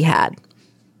that she had.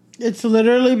 It's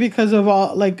literally because of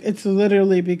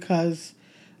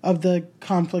of the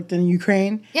conflict in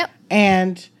Ukraine. Yep.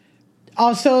 And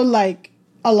also,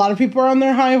 a lot of people are on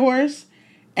their high horse,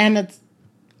 and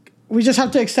we just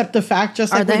have to accept the fact,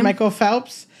 just like with Michael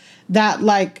Phelps, that,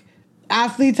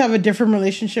 athletes have a different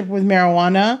relationship with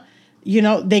marijuana.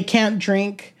 They can't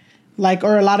drink,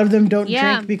 or a lot of them don't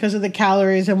drink because of the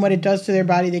calories and what it does to their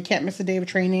body. They can't miss a day of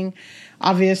training.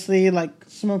 Obviously,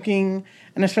 smoking,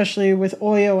 and especially with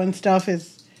oil and stuff,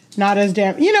 is not as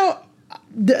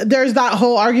there's that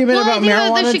whole argument about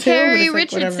marijuana the too. Sha'Carri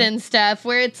Richardson stuff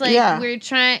where it's we're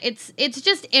trying. It's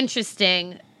just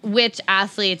interesting which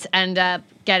athletes end up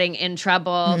getting in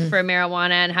trouble for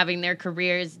marijuana and having their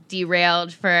careers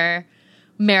derailed for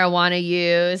marijuana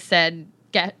use and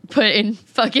get put in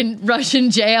fucking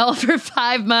Russian jail for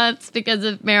 5 months because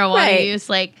of marijuana use.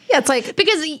 It's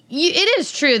because it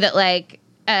is true that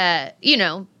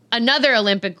another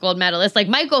Olympic gold medalist,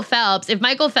 Michael Phelps, if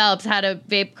Michael Phelps had a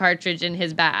vape cartridge in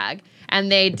his bag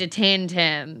and they detained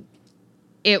him,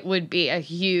 it would be a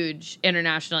huge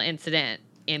international incident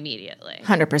immediately.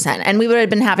 100%. And we would have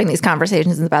been having these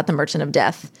conversations about the Merchant of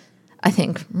Death, I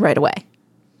think, right away.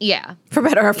 Yeah. For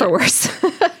better or for worse.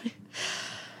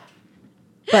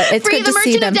 But it's good to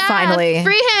see them finally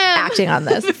acting on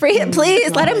this. Free him,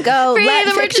 please. Let him go.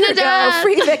 Let Victor go.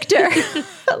 Free Victor.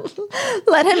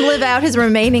 Let him live out his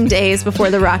remaining days before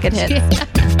the rocket hits. Yeah.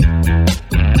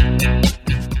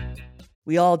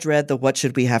 We all dread the what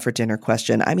should we have for dinner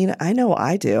question. I mean, I know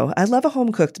I do. I love a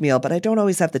home-cooked meal, but I don't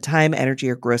always have the time, energy,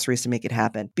 or groceries to make it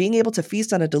happen. Being able to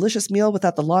feast on a delicious meal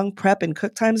without the long prep and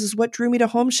cook times is what drew me to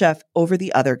Home Chef over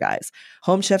the other guys.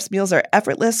 Home Chef's meals are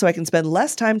effortless, so I can spend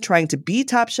less time trying to be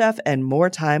Top Chef and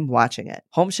more time watching it.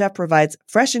 Home Chef provides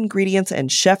fresh ingredients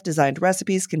and chef-designed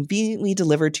recipes conveniently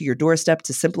delivered to your doorstep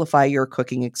to simplify your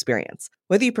cooking experience.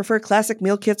 Whether you prefer classic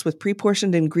meal kits with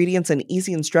pre-portioned ingredients and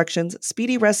easy instructions,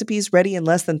 speedy recipes ready in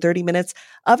less than 30 minutes,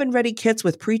 oven-ready kits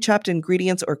with pre-chopped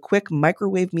ingredients, or quick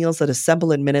microwave meals that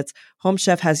assemble in minutes, Home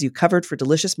Chef has you covered for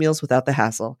delicious meals without the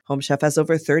hassle. Home Chef has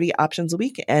over 30 options a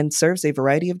week and serves a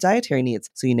variety of dietary needs,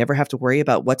 so you never have to worry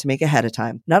about what to make ahead of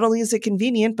time. Not only is it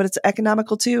convenient, but it's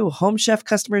economical too. Home Chef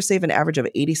customers save an average of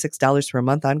 $86 per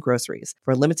month on groceries.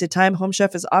 For a limited time, Home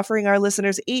Chef is offering our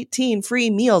listeners 18 free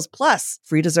meals plus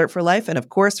free dessert for life and, of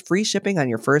course, free shipping on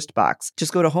your first box.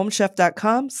 Just go to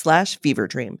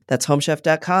homechef.com/feverdream. That's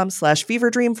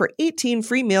homechef.com/feverdream for 18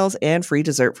 free meals and free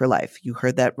dessert for life. You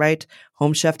heard that right.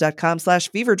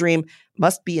 Homechef.com/feverdream.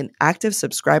 Must be an active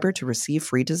subscriber to receive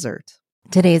free dessert.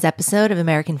 Today's episode of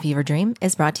American Fever Dream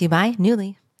is brought to you by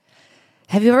Nuuly.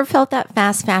 Have you ever felt that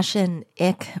fast fashion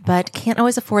ick, but can't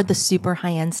always afford the super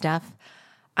high-end stuff?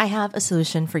 I have a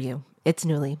solution for you. It's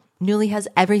Nuuly. Nuuly has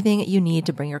everything you need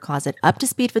to bring your closet up to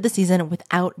speed for the season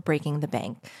without breaking the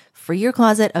bank. Free your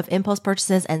closet of impulse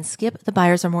purchases and skip the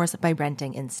buyer's remorse by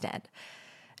renting instead.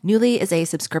 Nuuly is a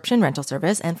subscription rental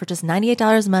service, and for just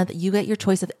 $98 a month, you get your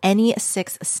choice of any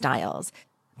 6 styles.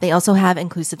 They also have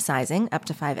inclusive sizing, up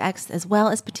to 5X, as well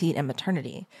as petite and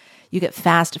maternity. You get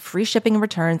fast, free shipping and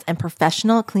returns, and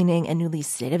professional cleaning in Nuuly's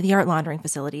state-of-the-art laundering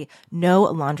facility. No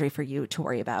laundry for you to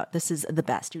worry about. This is the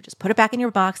best. You just put it back in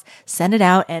your box, send it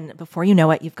out, and before you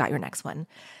know it, you've got your next one.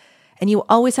 And you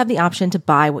always have the option to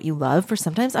buy what you love for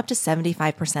sometimes up to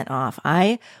 75% off.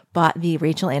 I bought the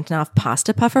Rachel Antonoff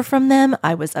pasta puffer from them.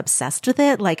 I was obsessed with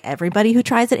it, like everybody who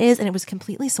tries it is, and it was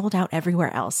completely sold out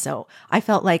everywhere else. So I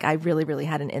felt like I really, really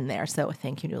had an in there. So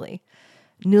thank you, Nuuly.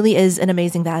 Nuuly is an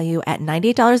amazing value at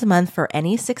 $98 a month for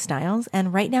any 6 styles.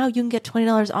 And right now you can get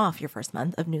 $20 off your first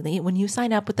month of Nuuly when you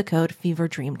sign up with the code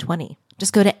FEVERDREAM20.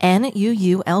 Just go to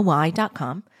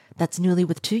NUULY.com. That's Nuuly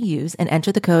with 2 U's, and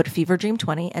enter the code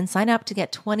FEVERDREAM20 and sign up to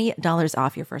get $20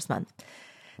 off your first month.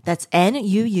 That's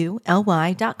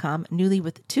NUULY.com, Nuuly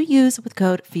with 2 U's with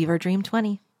code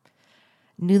FEVERDREAM20.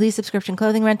 Nuuly subscription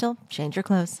clothing rental. Change your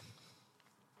clothes.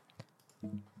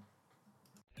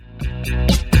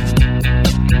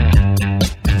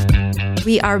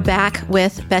 We are back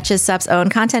with Betches Sup's own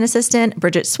content assistant,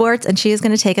 Bridget Swartz, and she is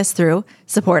going to take us through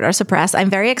Support or Suppress. I'm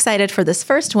very excited for this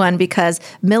first one because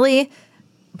Millie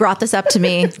brought this up to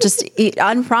me just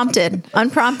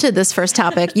unprompted this first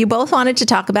topic. You both wanted to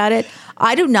talk about it.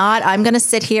 I do not. I'm going to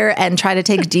sit here and try to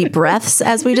take deep breaths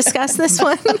as we discuss this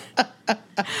one.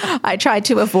 I tried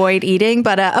to avoid eating,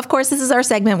 but of course, this is our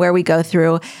segment where we go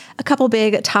through a couple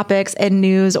big topics in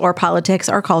news or politics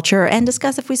or culture and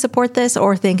discuss if we support this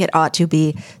or think it ought to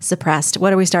be suppressed.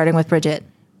 What are we starting with, Bridget?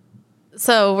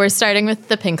 So we're starting with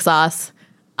the pink sauce.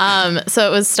 So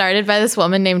it was started by this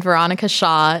woman named Veronica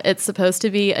Shaw. It's supposed to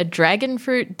be a dragon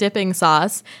fruit dipping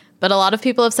sauce, but a lot of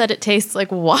people have said it tastes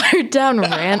like watered down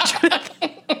ranch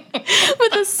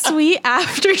with a sweet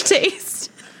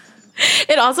aftertaste.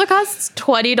 It also costs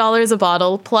 $20 a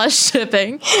bottle plus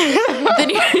shipping.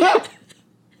 The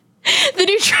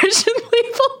nutrition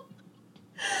label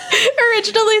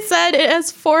originally said it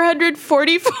has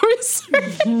 444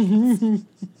 servings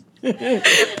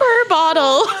per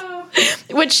bottle,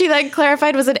 which she then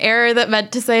clarified was an error that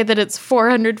meant to say that it's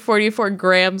 444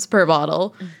 grams per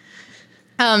bottle.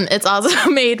 It's also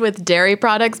made with dairy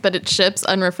products, but it ships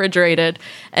unrefrigerated,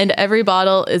 and every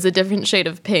bottle is a different shade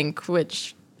of pink,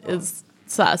 which is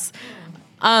sus.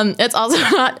 It's also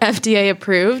not FDA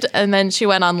approved, and then she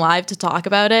went on live to talk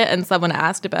about it, and someone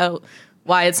asked about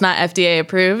why it's not FDA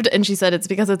approved, and she said it's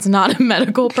because it's not a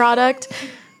medical product,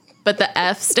 but the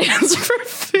F stands for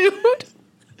food.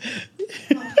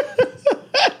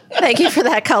 Thank you for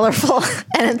that colorful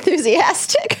and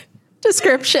enthusiastic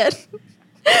description.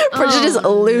 Bridget is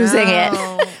losing it.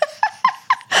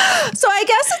 So I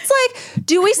guess it's like,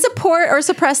 do we support or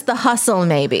suppress the hustle,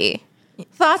 maybe?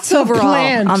 Thoughts overall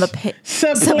on the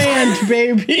supplant,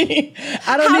 baby.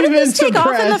 I don't How even did this take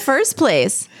suppress. off in the first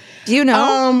place? Do you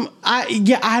know?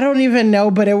 I don't even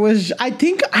know, but it was. I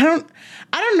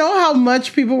don't know how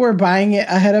much people were buying it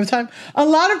ahead of time. A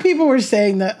lot of people were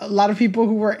saying that a lot of people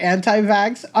who were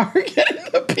anti-vax are getting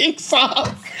the pink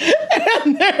sauce.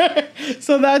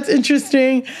 So that's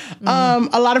interesting.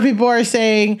 A lot of people are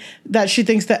saying that she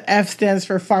thinks the F stands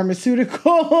for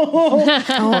pharmaceutical.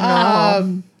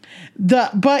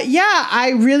 But yeah,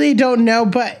 I really don't know.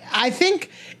 But I think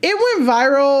it went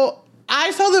viral. I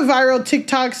saw the viral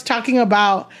TikToks talking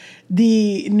about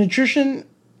the nutrition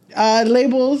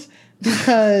labels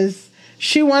because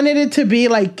she wanted it to be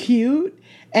like cute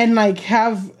and like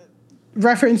have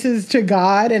references to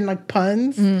God and like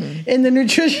puns in the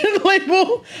nutrition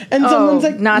label. And someone's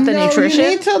like, not the nutrition. You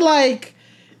need to like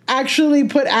actually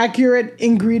put accurate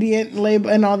ingredient label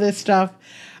and all this stuff.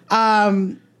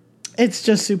 It's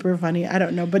just super funny. I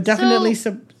don't know, but definitely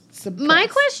my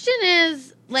question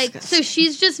is like, so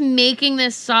she's just making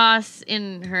this sauce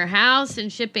in her house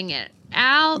and shipping it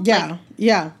out? Yeah.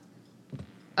 Yeah.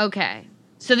 Okay.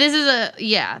 So this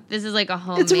is like a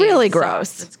homemade It's really sauce.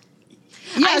 gross.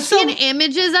 I've seen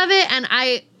images of it, and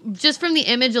I just from the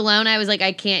image alone, I was like,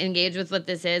 I can't engage with what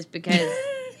this is because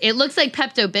it looks like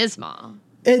Pepto-Bismol.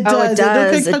 It does. It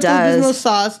looks like Pepto-Bismol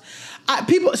sauce.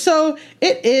 So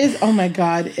it is. Oh my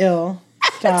God, ill.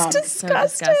 Stop. It's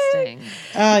disgusting.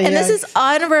 And this is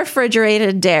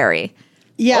unrefrigerated dairy.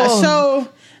 Yeah. So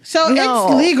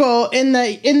it's legal in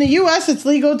the US. It's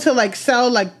legal to like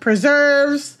sell like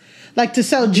preserves, like to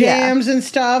sell jams and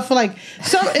stuff. Like,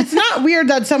 so it's not weird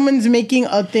that someone's making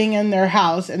a thing in their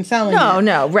house and selling it.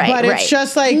 No, right. But it's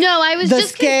just like I was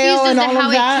just confused as to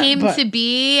how it came but to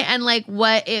be and like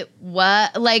what it was.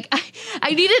 Like,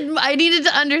 I needed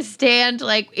to understand,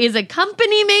 like, is a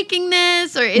company making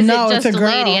this or is it just it's a a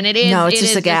lady? And it is. No, it's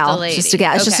just a gal. Just Just a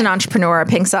gal. It's just an entrepreneur, a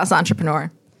pink sauce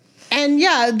entrepreneur. And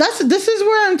yeah, this is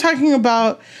where I'm talking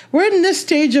about. We're in this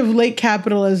stage of late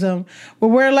capitalism where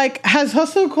we're like, has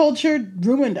hustle culture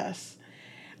ruined us?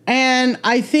 And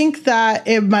I think that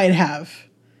it might have.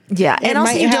 Yeah, and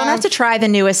also you don't have to try the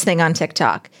newest thing on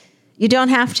TikTok. You don't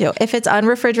have to. If it's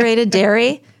unrefrigerated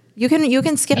dairy, you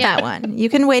can skip that one. You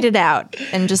can wait it out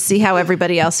and just see how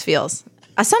everybody else feels.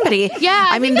 Somebody,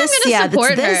 I mean, this,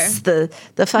 the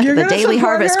fucking the Daily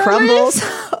Harvest crumbles.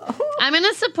 I'm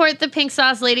gonna support the pink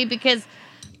sauce lady because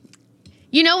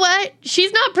you know what?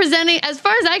 She's not presenting, as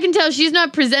far as I can tell, she's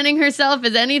not presenting herself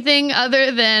as anything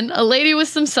other than a lady with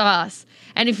some sauce.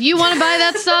 And if you want to buy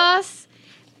that sauce,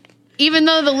 even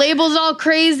though the label's all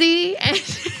crazy, and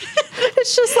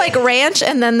it's just like ranch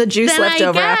and then the juice left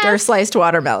over after a sliced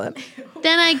watermelon.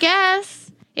 Then I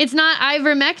guess it's not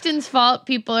ivermectin's fault.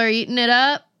 People are eating it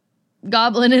up,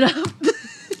 gobbling it up.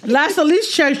 Last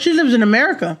checked, she lives in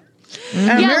America.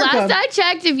 Last I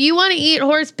checked, if you want to eat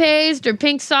horse paste or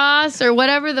pink sauce or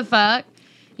whatever the fuck,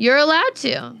 you're allowed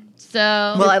to. So,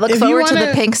 well, I look forward to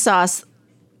the pink sauce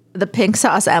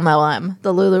MLM,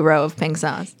 the LuLaRoe of pink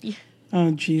sauce.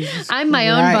 Oh, Jesus. I'm my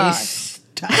own boss.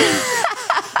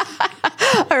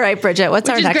 All right, Bridget, what's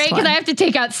our next one? Which is great because I have to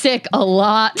take out sick a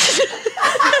lot.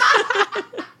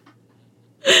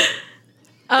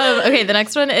 Okay, the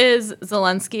next one is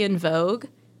Zelensky in Vogue.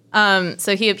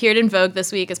 So he appeared in Vogue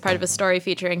this week as part of a story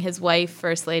featuring his wife,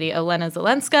 First Lady Olena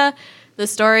Zelenska. The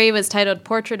story was titled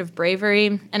Portrait of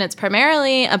Bravery, and it's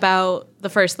primarily about the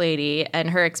First Lady and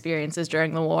her experiences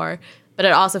during the war, but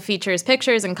it also features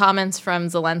pictures and comments from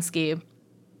Zelensky.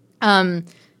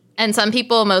 And some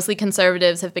people, mostly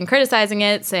conservatives, have been criticizing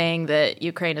it, saying that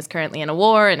Ukraine is currently in a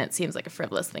war and it seems like a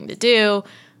frivolous thing to do.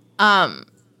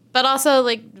 But also,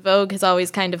 like, Vogue has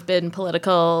always kind of been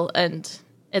political, and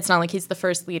it's not like he's the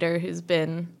first leader who's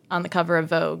been on the cover of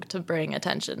Vogue to bring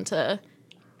attention to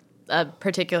a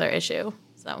particular issue.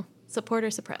 So, support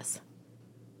or suppress?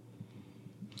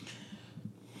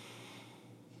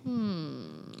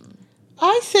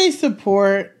 I say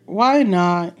support. Why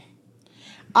not?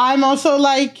 I'm also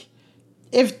like,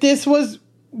 if this was,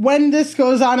 when this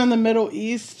goes on in the Middle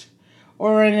East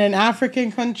or in an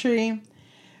African country,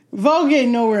 Vogue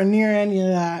ain't nowhere near any of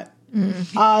that.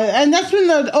 Mm-hmm. And that's been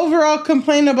the overall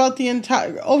complaint about the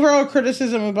overall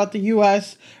criticism about the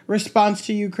U.S. response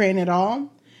to Ukraine at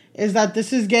all, is that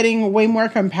this is getting way more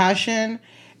compassion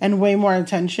and way more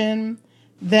attention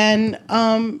than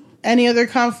any other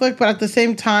conflict. But at the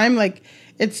same time, like,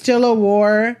 it's still a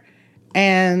war,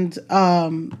 and I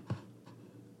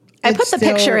put the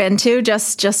picture in too,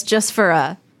 just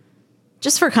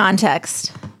for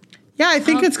context. Yeah, I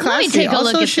think it's classy. Let me take a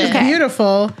look at she's this.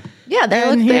 beautiful. Yeah,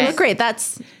 they look great.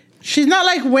 She's not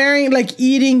like wearing, like,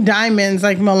 eating diamonds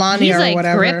like Melania or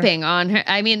whatever. He's like gripping on her.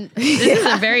 I mean, this is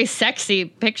a very sexy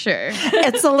picture.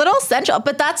 It's a little sensual,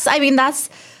 but that's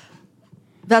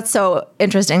so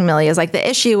interesting, Millie, is like the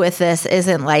issue with this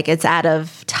isn't like it's out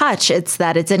of touch. It's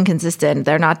that it's inconsistent.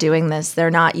 They're not doing this.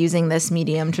 They're not using this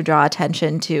medium to draw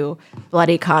attention to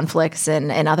bloody conflicts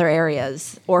in other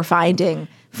areas, or finding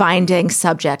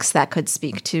subjects that could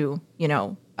speak to, you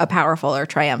know, a powerful or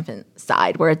triumphant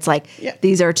side, where it's like,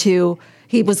 these are two,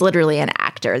 he was literally an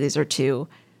actor. These are two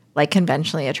like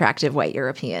conventionally attractive white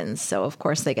Europeans. So of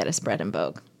course they get a spread in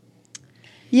Vogue.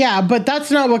 Yeah, but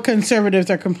that's not what conservatives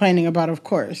are complaining about, of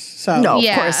course. So no,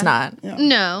 of course not. Yeah.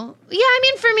 No. Yeah, I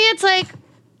mean, for me, it's like,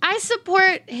 I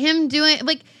support him doing,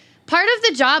 like, part of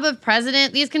the job of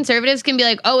president, these conservatives can be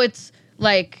like, oh, it's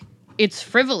like, it's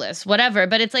frivolous, whatever.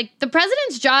 But it's like, the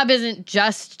president's job isn't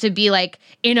just to be like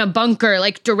in a bunker,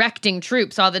 like directing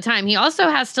troops all the time. He also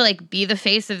has to like be the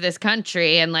face of this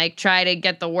country and like try to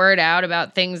get the word out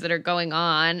about things that are going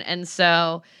on. And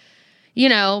so, you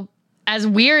know, as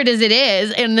weird as it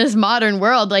is in this modern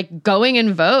world, like going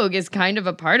in Vogue is kind of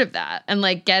a part of that. And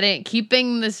like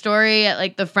keeping the story at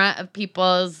like the front of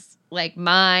people's like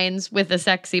minds with a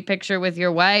sexy picture with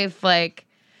your wife. Like,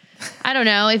 I don't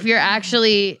know, if you're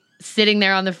actually sitting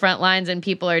there on the front lines and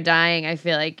people are dying, I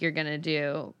feel like you're going to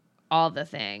do all the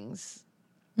things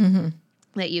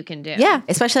that you can do. Yeah,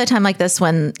 especially at a time like this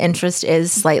when interest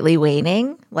is slightly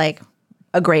waning. Like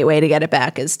a great way to get it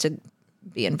back is to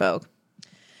be in Vogue.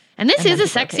 And this is a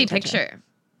sexy picture.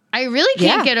 I really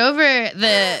can't get over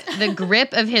the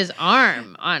grip of his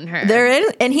arm on her.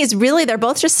 They're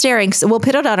both just staring. So we'll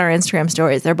put it on our Instagram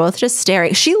stories. They're both just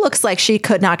staring. She looks like she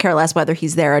could not care less whether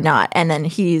he's there or not. And then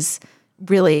he's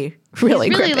really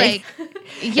gripping. Like,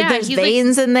 yeah, there's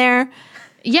veins in there.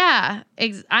 Yeah,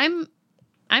 I'm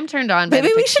turned on by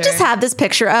Maybe we should just have this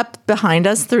picture up behind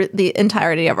us through the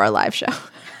entirety of our live show.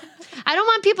 I don't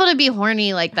want people to be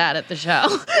horny like that at the show.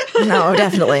 No,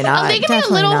 definitely not. They can be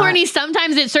a little horny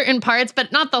sometimes at certain parts,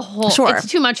 but not the whole. Sure. It's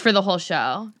too much for the whole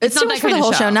show. It's not too that much for kind the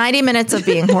whole of show. 90 minutes of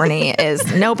being horny is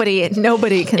nobody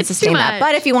can sustain that.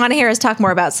 But if you want to hear us talk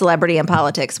more about celebrity and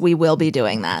politics, we will be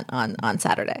doing that on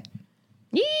Saturday.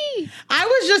 Yee. I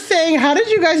was just saying, how did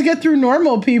you guys get through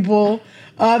Normal People,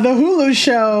 the Hulu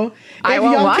show? I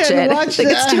won't watch it. I think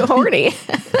it's too horny.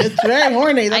 It's very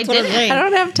horny. That's what I'm saying. I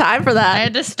don't have time for that. I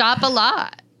had to stop a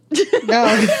lot.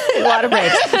 No. A lot of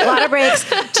breaks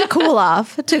to cool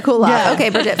off. Yeah. Okay,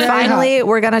 Bridget, finally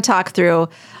we're going to talk through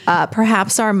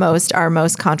perhaps our most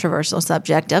controversial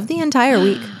subject of the entire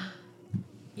week.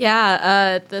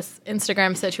 Yeah, this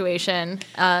Instagram situation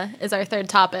is our third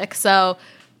topic. So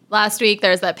last week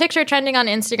there's that picture trending on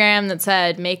Instagram that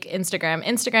said, make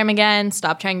Instagram again,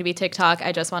 stop trying to be TikTok.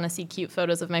 I just want to see cute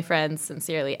photos of my friends.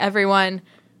 Sincerely, everyone.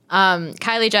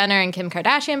 Kylie Jenner and Kim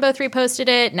Kardashian both reposted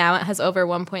it. Now it has over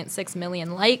 1.6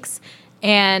 million likes.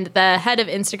 And the head of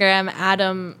Instagram,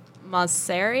 Adam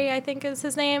Mosseri, I think is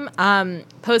his name,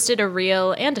 posted a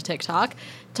reel and a TikTok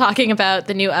talking about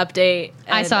the new update.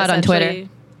 I saw it on Twitter.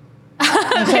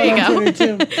 There you go.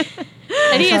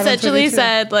 And he essentially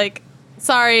said, like,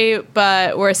 sorry,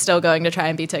 but we're still going to try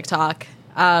and be TikTok.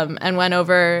 And went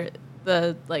over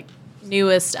the, like,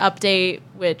 newest update,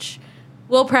 which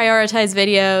will prioritize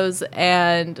videos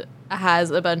and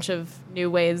has a bunch of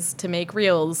new ways to make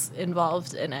reels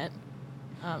involved in it.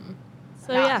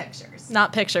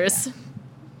 Not pictures.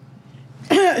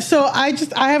 Yeah. So I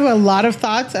have a lot of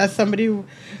thoughts as somebody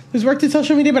who's worked in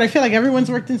social media, but I feel like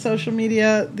everyone's worked in social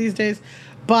media these days.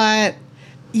 But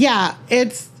yeah,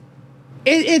 it's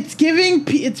giving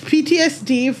it's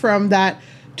PTSD from that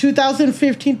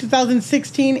 2015,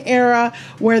 2016 era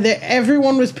where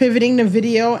everyone was pivoting to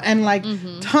video and like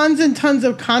tons and tons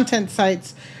of content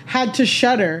sites had to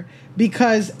shutter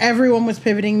because everyone was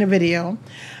pivoting to video.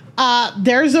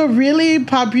 There's a really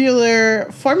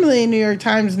popular, formerly New York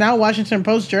Times, now Washington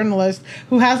Post journalist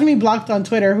who has me blocked on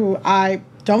Twitter who I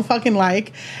don't fucking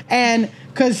like. And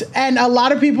a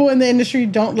lot of people in the industry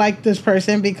don't like this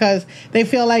person because they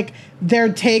feel like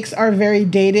their takes are very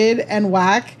dated and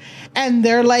whack. And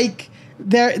they're like,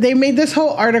 they made this whole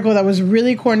article that was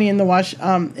really corny in the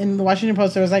Washington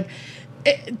Post. It was like,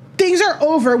 things are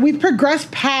over. We've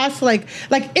progressed past like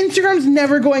Instagram's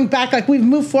never going back. Like we've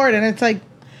moved forward, and it's like,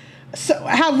 so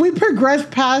have we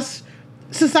progressed past?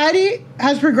 Society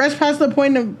has progressed past the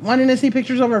point of wanting to see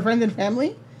pictures of our friends and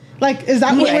family. Like, is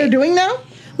that what we're doing now?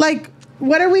 Like,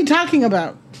 what are we talking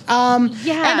about?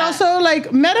 And also,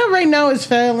 like, Meta right now is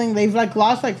failing. They've, like,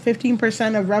 lost, like,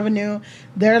 15% of revenue.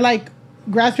 They're, like,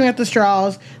 grasping at the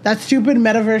straws. That stupid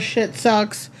metaverse shit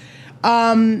sucks.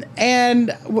 And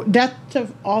death to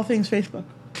all things Facebook.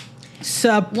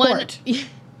 Support.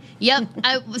 Yep.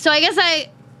 So I guess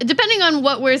depending on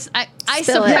what I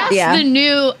suppress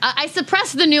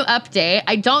the new update.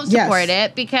 I don't support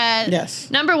it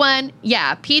because number one,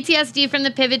 PTSD from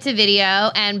the pivot to video,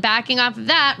 and backing off of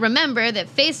that, remember that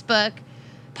Facebook,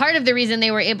 part of the reason they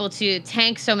were able to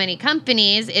tank so many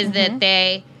companies is that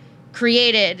they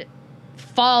created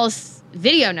false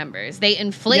video numbers. They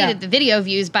inflated the video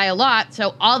views by a lot.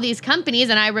 So all these companies,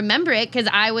 and I remember it because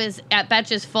I was at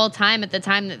Betches full time at the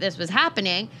time that this was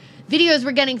happening, videos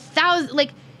were getting thousands, like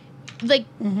like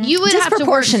you would have to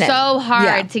work Disproportionate. so hard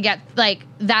Yeah. to get like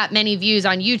that many views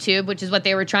on YouTube, which is what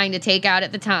they were trying to take out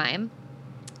at the time.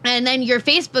 And then your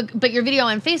video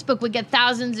on Facebook would get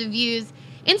thousands of views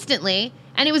instantly,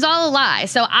 and it was all a lie.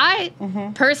 So I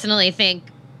personally think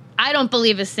I don't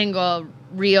believe a single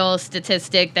real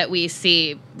statistic that we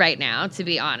see right now, to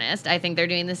be honest. I think they're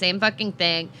doing the same fucking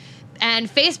thing.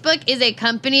 And Facebook is a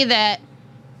company that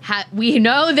we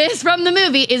know this from the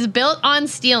movie, is built on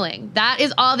stealing. That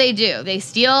is all they do. They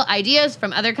steal ideas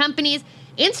from other companies.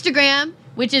 Instagram,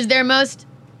 which is their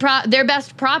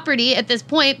best property at this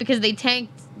point because they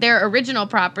tanked their original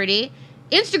property.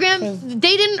 Instagram,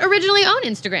 they didn't originally own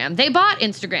Instagram. They bought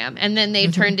Instagram, and then they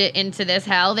turned it into this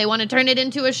hell. They want to turn it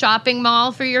into a shopping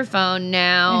mall for your phone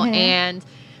now, and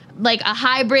like a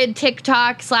hybrid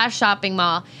TikTok / shopping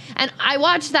mall. And I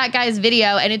watched that guy's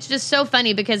video, and it's just so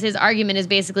funny because his argument is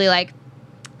basically like,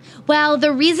 well,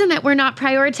 the reason that we're not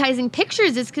prioritizing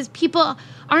pictures is because people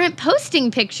aren't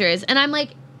posting pictures. And I'm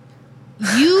like,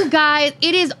 you guys,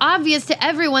 it is obvious to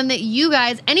everyone that you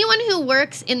guys, anyone who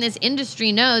works in this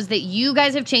industry knows that you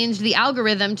guys have changed the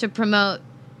algorithm to promote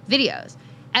videos.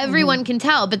 Everyone can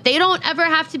tell, but they don't ever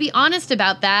have to be honest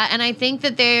about that. And I think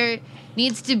that there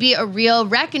needs to be a real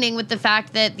reckoning with the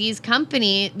fact that these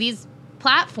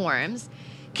platforms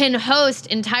can host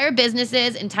entire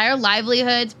businesses, entire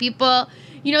livelihoods. People,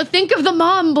 think of the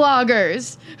mom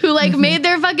bloggers who made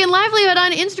their fucking livelihood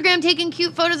on Instagram taking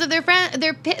cute photos of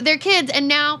their kids, and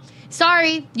now,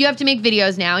 sorry, you have to make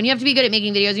videos now, and you have to be good at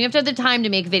making videos, and you have to have the time to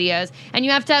make videos, and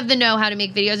you have to have the know-how to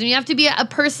make videos, and you have to be a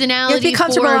personality. You have to be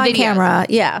comfortable for on videos. camera,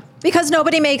 yeah. Because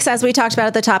nobody makes, as we talked about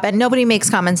at the top, and nobody makes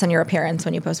comments on your appearance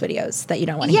when you post videos that you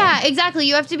don't want to hear. Yeah, exactly.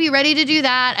 You have to be ready to do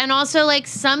that. And also,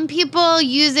 some people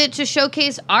use it to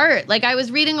showcase art. I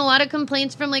was reading a lot of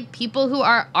complaints from, people who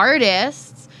are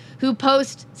artists who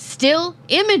post still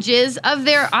images of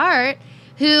their art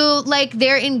who,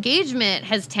 their engagement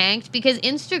has tanked because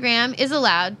Instagram is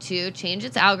allowed to change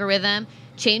its algorithm,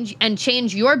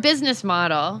 change your business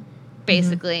model,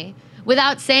 basically,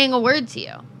 without saying a word to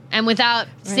you. And without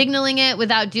signaling it,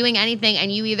 without doing anything, and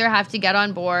you either have to get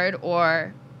on board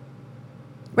or...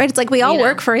 Right, it's like we all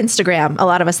work for Instagram, a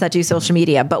lot of us that do social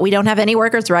media, but we don't have any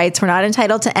workers' rights. We're not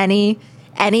entitled to any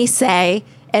say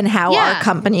in how our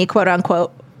company, quote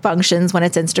unquote, functions when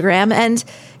it's Instagram. And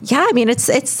yeah, I mean,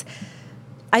 it's.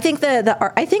 I think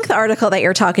the article that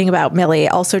you're talking about, Millie,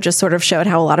 also just sort of showed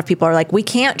how a lot of people are like, we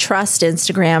can't trust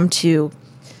Instagram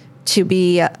to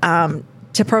be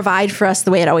to provide for us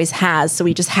the way it always has. So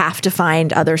we just have to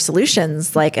find other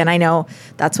solutions. And I know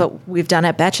that's what we've done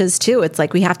at Betches too. It's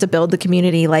we have to build the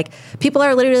community. People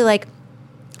are literally like,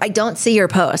 I don't see your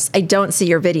posts. I don't see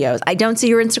your videos. I don't see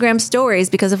your Instagram stories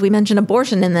because if we mention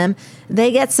abortion in them,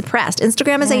 they get suppressed.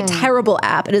 Instagram is a terrible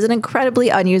app. It is an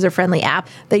incredibly user-friendly app.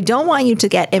 They don't want you to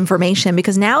get information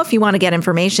because now if you want to get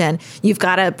information, you've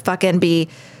got to fucking be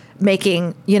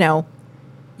making,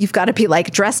 you've got to be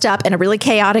dressed up in a really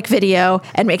chaotic video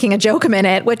and making a joke a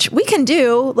minute, which we can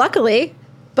do, luckily,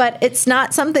 but it's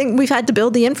not something we've had to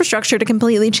build the infrastructure to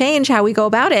completely change how we go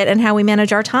about it and how we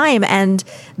manage our time. And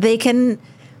they can,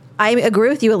 I agree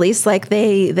with you, Elise,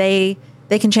 they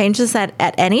can change this at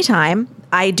any time.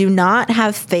 I do not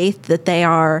have faith that they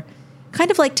are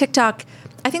kind of like TikTok.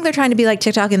 I think they're trying to be like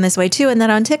TikTok in this way too. And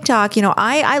then on TikTok,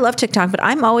 I love TikTok, but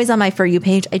I'm always on my For You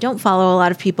page. I don't follow a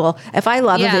lot of people. If I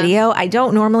love a video, I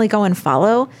don't normally go and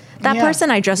follow that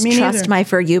person. I just trust my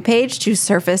For You page to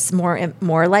surface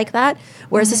more like that.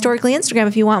 Whereas historically Instagram,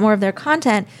 if you want more of their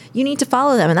content, you need to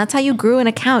follow them. And that's how you grew an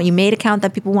account. You made an account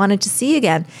that people wanted to see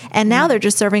again. And now they're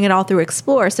just serving it all through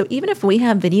Explore. So even if we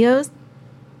have videos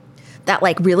that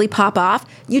really pop off,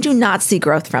 you do not see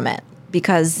growth from it.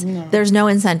 Because there's no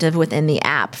incentive within the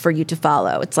app for you to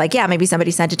follow. It's maybe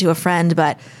somebody sent it to a friend,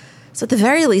 but so at the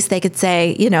very least they could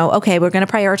say, okay, we're going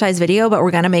to prioritize video, but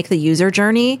we're going to make the user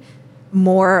journey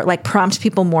more prompt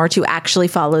people more to actually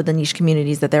follow the niche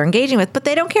communities that they're engaging with. But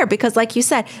they don't care because like you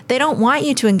said, they don't want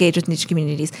you to engage with niche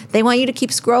communities. They want you to keep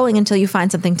scrolling until you find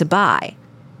something to buy.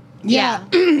 Yeah.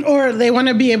 Or they want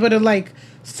to be able to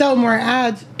sell more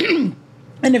ads. And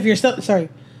if you're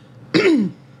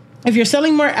if you're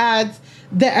selling more ads,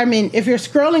 if you're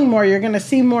scrolling more, you're going to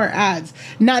see more ads.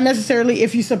 Not necessarily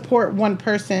if you support one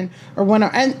person or one.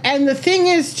 And the thing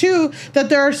is, too, that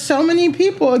there are so many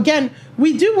people. Again,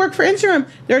 we do work for Instagram.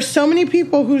 There are so many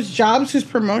people whose jobs, whose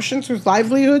promotions, whose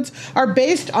livelihoods are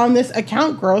based on this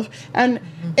account growth. And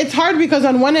it's hard because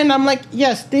on one end, I'm like,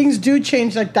 yes, things do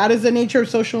change. That is the nature of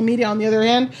social media. On the other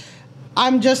hand,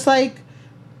 I'm just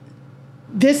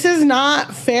this is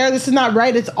not fair. This is not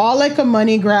right. It's all a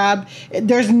money grab.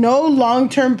 There's no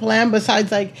long-term plan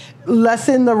besides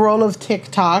lessen the role of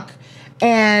TikTok.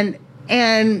 And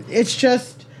it's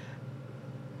just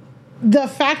the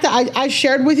fact that I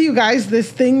shared with you guys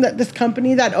this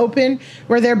company that opened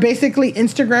where they're basically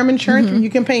Instagram insurance, where you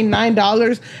can pay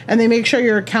 $9 and they make sure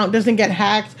your account doesn't get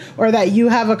hacked or that you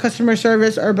have a customer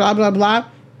service or blah, blah, blah.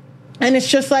 And it's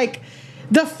just like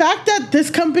the fact that this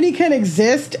company can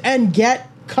exist and get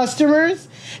customers,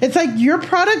 it's like your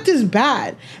product is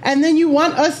bad. And then you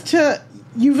want us to,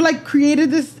 you've like created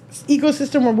this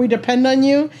ecosystem where we depend on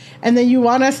you, and then you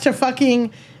want us to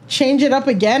fucking change it up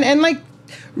again. And like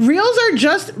Reels and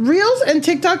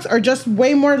TikToks are just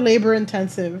way more labor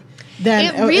intensive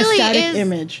than a static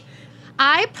image.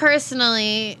 I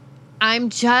personally,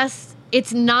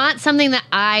 it's not something that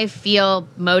I feel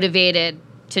motivated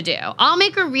to do. I'll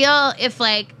make a reel if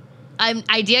like an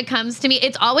idea comes to me.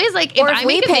 It's always like if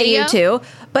we pay you to,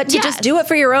 but to just do it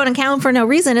for your own account for no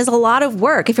reason is a lot of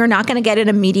work. If you're not going to get an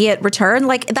immediate return,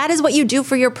 like that is what you do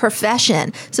for your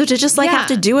profession. So to just like have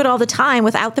to do it all the time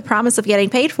without the promise of getting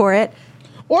paid for it,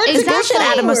 or to bullshit,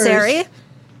 Adam Mosseri.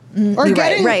 Or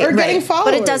getting followers.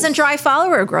 But it doesn't drive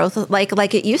follower growth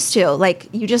like it used to. Like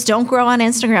you just don't grow on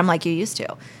Instagram like you used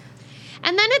to.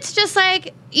 And then it's just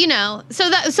like, you know, so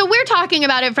we're talking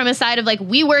about it from a side of like,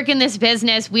 we work in this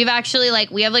business. We've actually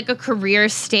we have like a career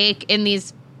stake in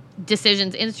these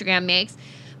decisions Instagram makes.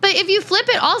 But if you flip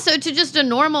it also to just a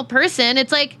normal person,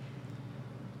 it's like,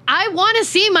 I want to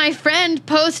see my friend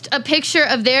post a picture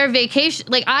of their vacation.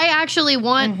 Like I actually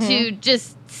want to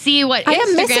just see what I Instagram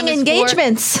am missing is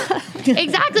engagements.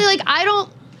 Exactly. Like I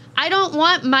don't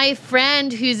want my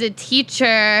friend who's a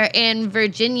teacher in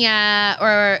Virginia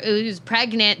or who's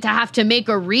pregnant to have to make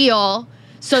a reel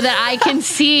so that I can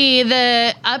see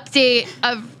the update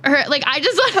of her. Like, I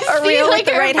just want to see reel like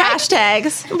with the right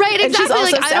hashtags. Right, exactly. And she's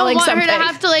also like, I don't want her to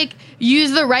have to like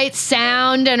use the right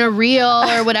sound and a reel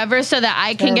or whatever so that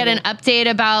I can get an update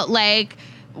about like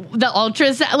the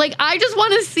ultrasound. Like, I just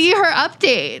want to see her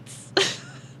updates.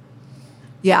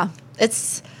 Yeah,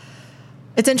 it's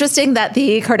interesting that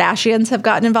the Kardashians have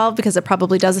gotten involved because it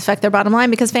probably does affect their bottom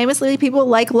line, because famously people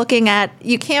like looking at,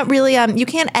 you can't really, you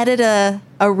can't edit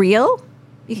a reel.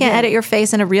 You can't edit your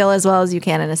face in a reel as well as you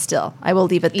can in a still. I will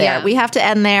leave it there. Yeah. We have to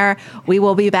end there. We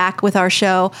will be back with our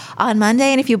show on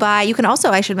Monday. And if you buy, you can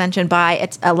also, I should mention, buy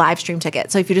a live stream ticket.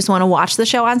 So if you just want to watch the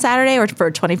show on Saturday or for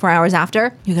 24 hours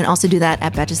after, you can also do that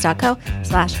at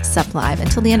betches.co/suplive.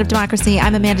 Until the end of democracy,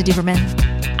 I'm Amanda Duberman.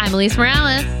 I'm Elise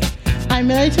Morales. I'm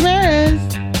Millie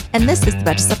Tamaris. And this is the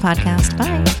Betches Sup Podcast.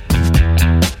 Bye.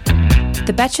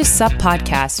 The Betches Sup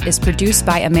Podcast is produced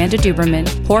by Amanda Duberman,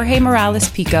 Jorge Morales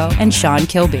Pico, and Sean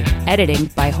Kilby. Editing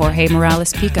by Jorge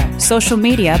Morales Pico. Social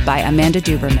media by Amanda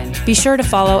Duberman. Be sure to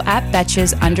follow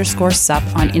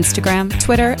 @Betches_Sup on Instagram,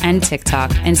 Twitter, and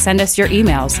TikTok, and send us your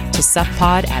emails to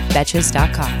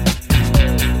suppod@betches.com.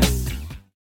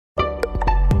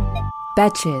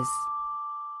 Betches.